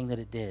everything that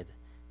it did,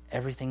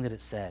 everything that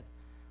it said,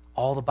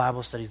 all the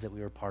Bible studies that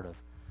we were part of?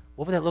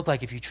 What would that look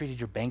like if you treated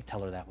your bank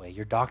teller that way,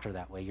 your doctor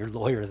that way, your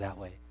lawyer that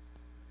way?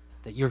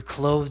 That you're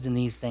clothed in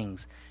these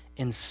things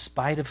in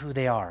spite of who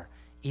they are,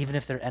 even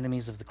if they're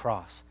enemies of the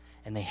cross,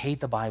 and they hate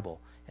the Bible,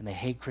 and they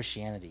hate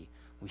Christianity,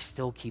 we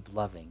still keep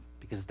loving,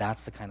 because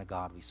that's the kind of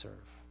God we serve.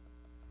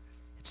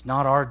 It's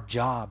not our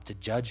job to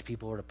judge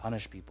people or to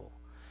punish people.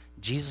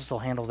 Jesus will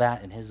handle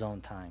that in his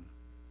own time.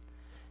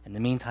 In the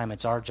meantime,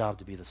 it's our job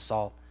to be the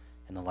salt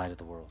and the light of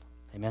the world.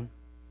 Amen?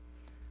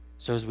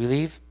 So as we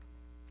leave,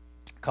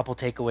 a couple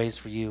takeaways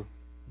for you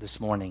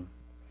this morning.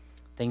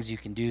 Things you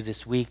can do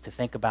this week to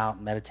think about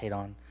and meditate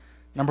on.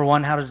 Number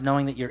one, how does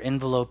knowing that you're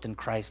enveloped in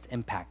Christ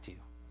impact you?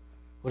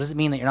 What does it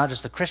mean that you're not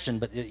just a Christian,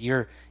 but that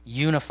you're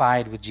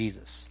unified with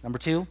Jesus? Number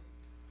two,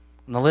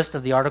 on the list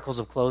of the articles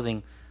of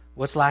clothing,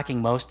 what's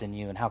lacking most in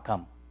you and how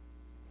come?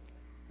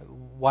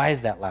 Why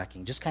is that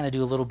lacking? Just kind of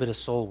do a little bit of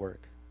soul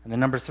work. And then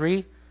number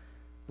three,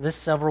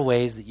 list several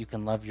ways that you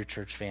can love your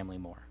church family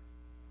more.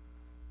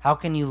 How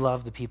can you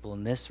love the people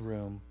in this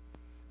room?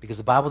 Because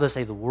the Bible does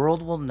say the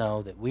world will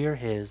know that we are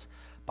his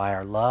by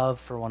our love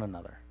for one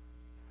another.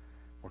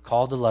 We're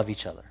called to love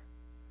each other,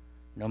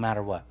 no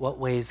matter what. What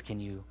ways can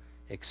you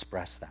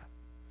express that?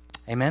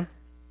 Amen?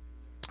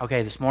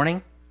 Okay, this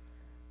morning,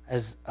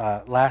 as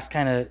last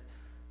kind of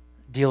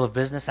deal of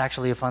business,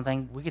 actually a fun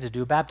thing, we get to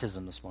do a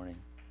baptism this morning.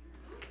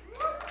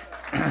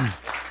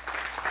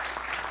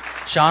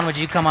 Sean, would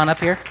you come on up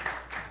here?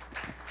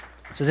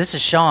 So this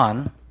is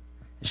Sean.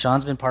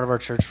 Sean's been part of our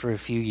church for a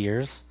few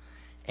years,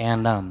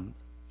 and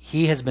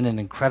he has been an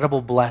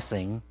incredible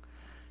blessing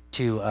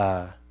to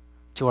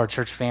our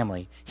church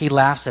family. He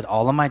laughs at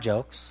all of my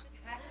jokes,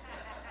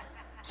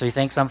 so he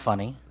thinks I'm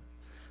funny,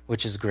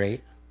 which is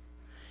great.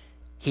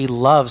 He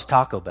loves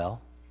Taco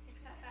Bell.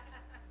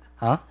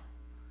 Huh?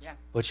 Yeah.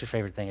 What's your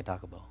favorite thing at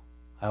Taco Bell?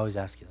 I always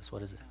ask you this.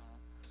 What is it?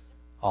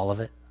 All of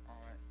it? All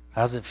right.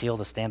 How does it feel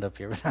to stand up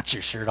here without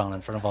your shirt on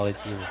in front of all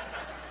these people?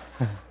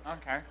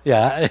 Okay.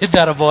 Yeah,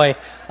 that a boy.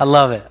 I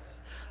love it.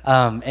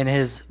 And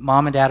his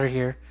mom and dad are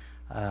here,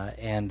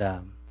 and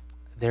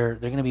they're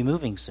going to be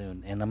moving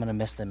soon, and I'm going to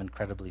miss them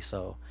incredibly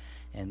so.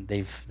 And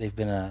they've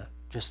been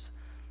just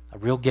a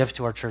real gift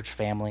to our church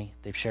family.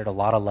 They've shared a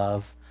lot of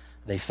love.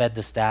 They fed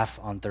the staff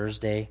on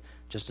Thursday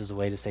just as a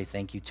way to say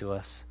thank you to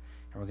us,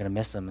 and we're going to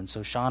miss them. And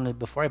so, Sean,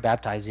 before I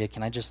baptize you,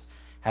 can I just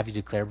have you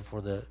declare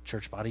before the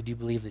church body, do you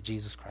believe that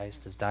Jesus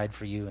Christ has died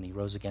for you and he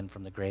rose again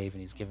from the grave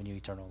and he's given you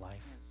eternal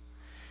life? Yes.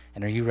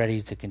 And are you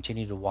ready to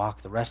continue to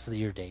walk the rest of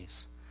your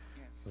days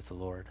with the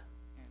Lord?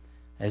 Yes.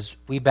 As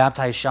we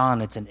baptize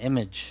Sean, it's an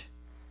image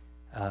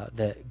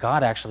that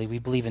God actually, we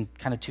believe in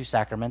kind of two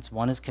sacraments.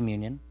 One is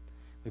communion.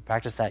 We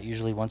practice that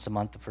usually once a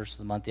month, the first of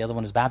the month. The other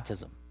one is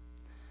baptism.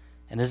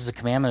 And this is a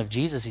commandment of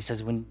Jesus. He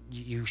says when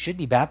you should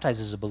be baptized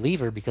as a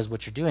believer, because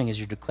what you're doing is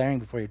you're declaring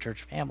before your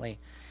church family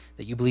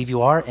that you believe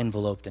you are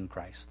enveloped in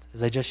Christ,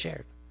 as I just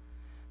shared.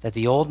 That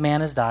the old man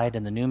has died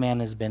and the new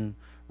man has been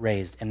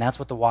raised. And that's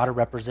what the water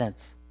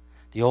represents.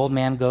 The old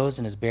man goes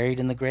and is buried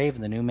in the grave,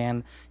 and the new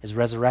man is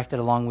resurrected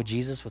along with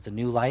Jesus with a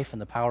new life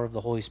and the power of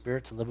the Holy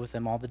Spirit to live with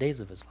him all the days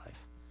of his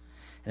life.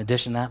 In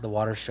addition to that, the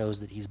water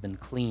shows that he's been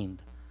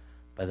cleaned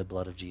by the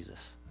blood of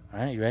Jesus. All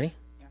right, you ready?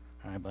 Yeah.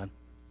 All right, bud.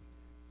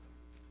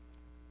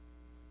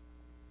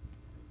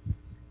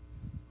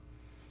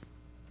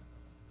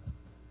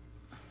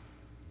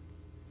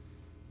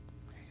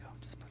 There you go.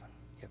 Just put on.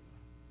 Yep.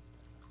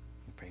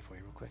 Let me pray for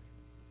you real quick.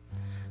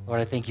 Lord,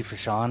 I thank you for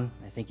Sean.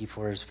 I thank you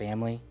for his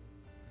family.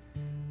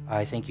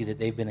 I thank you that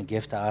they've been a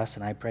gift to us,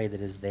 and I pray that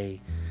as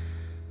they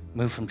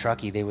move from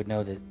Truckee, they would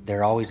know that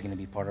they're always going to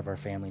be part of our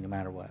family no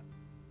matter what.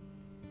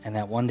 And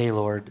that one day,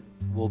 Lord,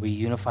 we'll be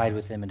unified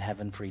with them in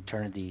heaven for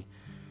eternity.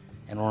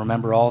 And we'll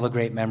remember all the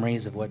great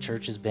memories of what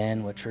church has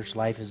been, what church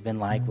life has been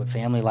like, what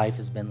family life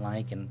has been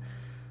like, and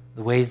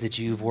the ways that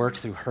you've worked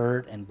through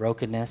hurt and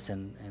brokenness,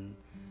 and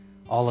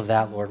all of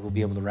that, Lord, we'll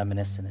be able to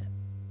reminisce in it.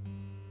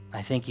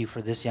 I thank you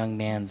for this young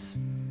man's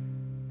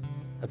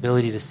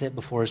ability to sit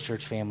before his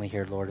church family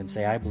here, Lord, and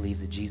say, I believe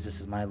that Jesus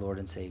is my Lord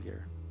and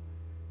Savior.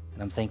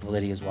 And I'm thankful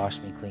that he has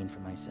washed me clean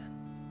from my sin.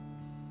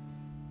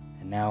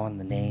 And now in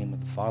the name of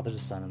the Father, the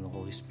Son, and the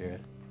Holy Spirit,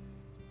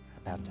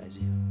 I baptize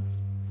you.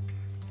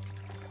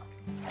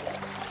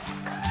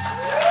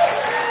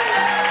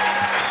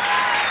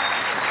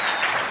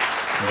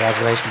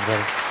 Congratulations,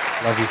 brother.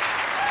 Love you.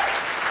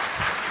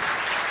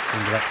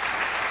 Congrats.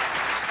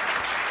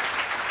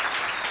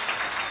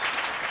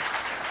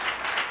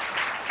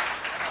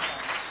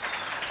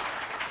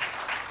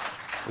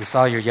 We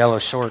saw your yellow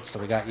shorts, so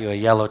we got you a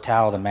yellow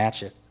towel to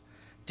match it.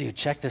 Dude,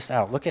 check this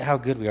out. Look at how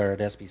good we are at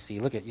SBC.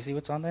 Look at, you see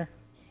what's on there?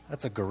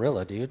 That's a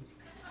gorilla, dude.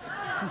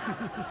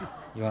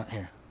 You want,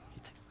 here.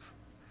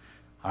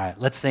 All right,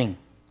 let's sing.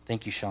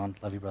 Thank you, Sean.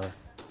 Love you, brother.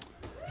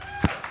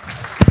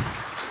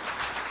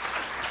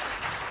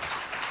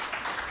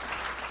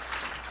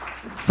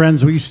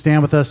 Friends, will you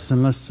stand with us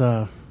and let's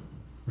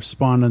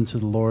respond unto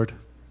the Lord?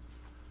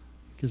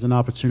 Gives an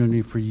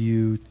opportunity for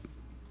you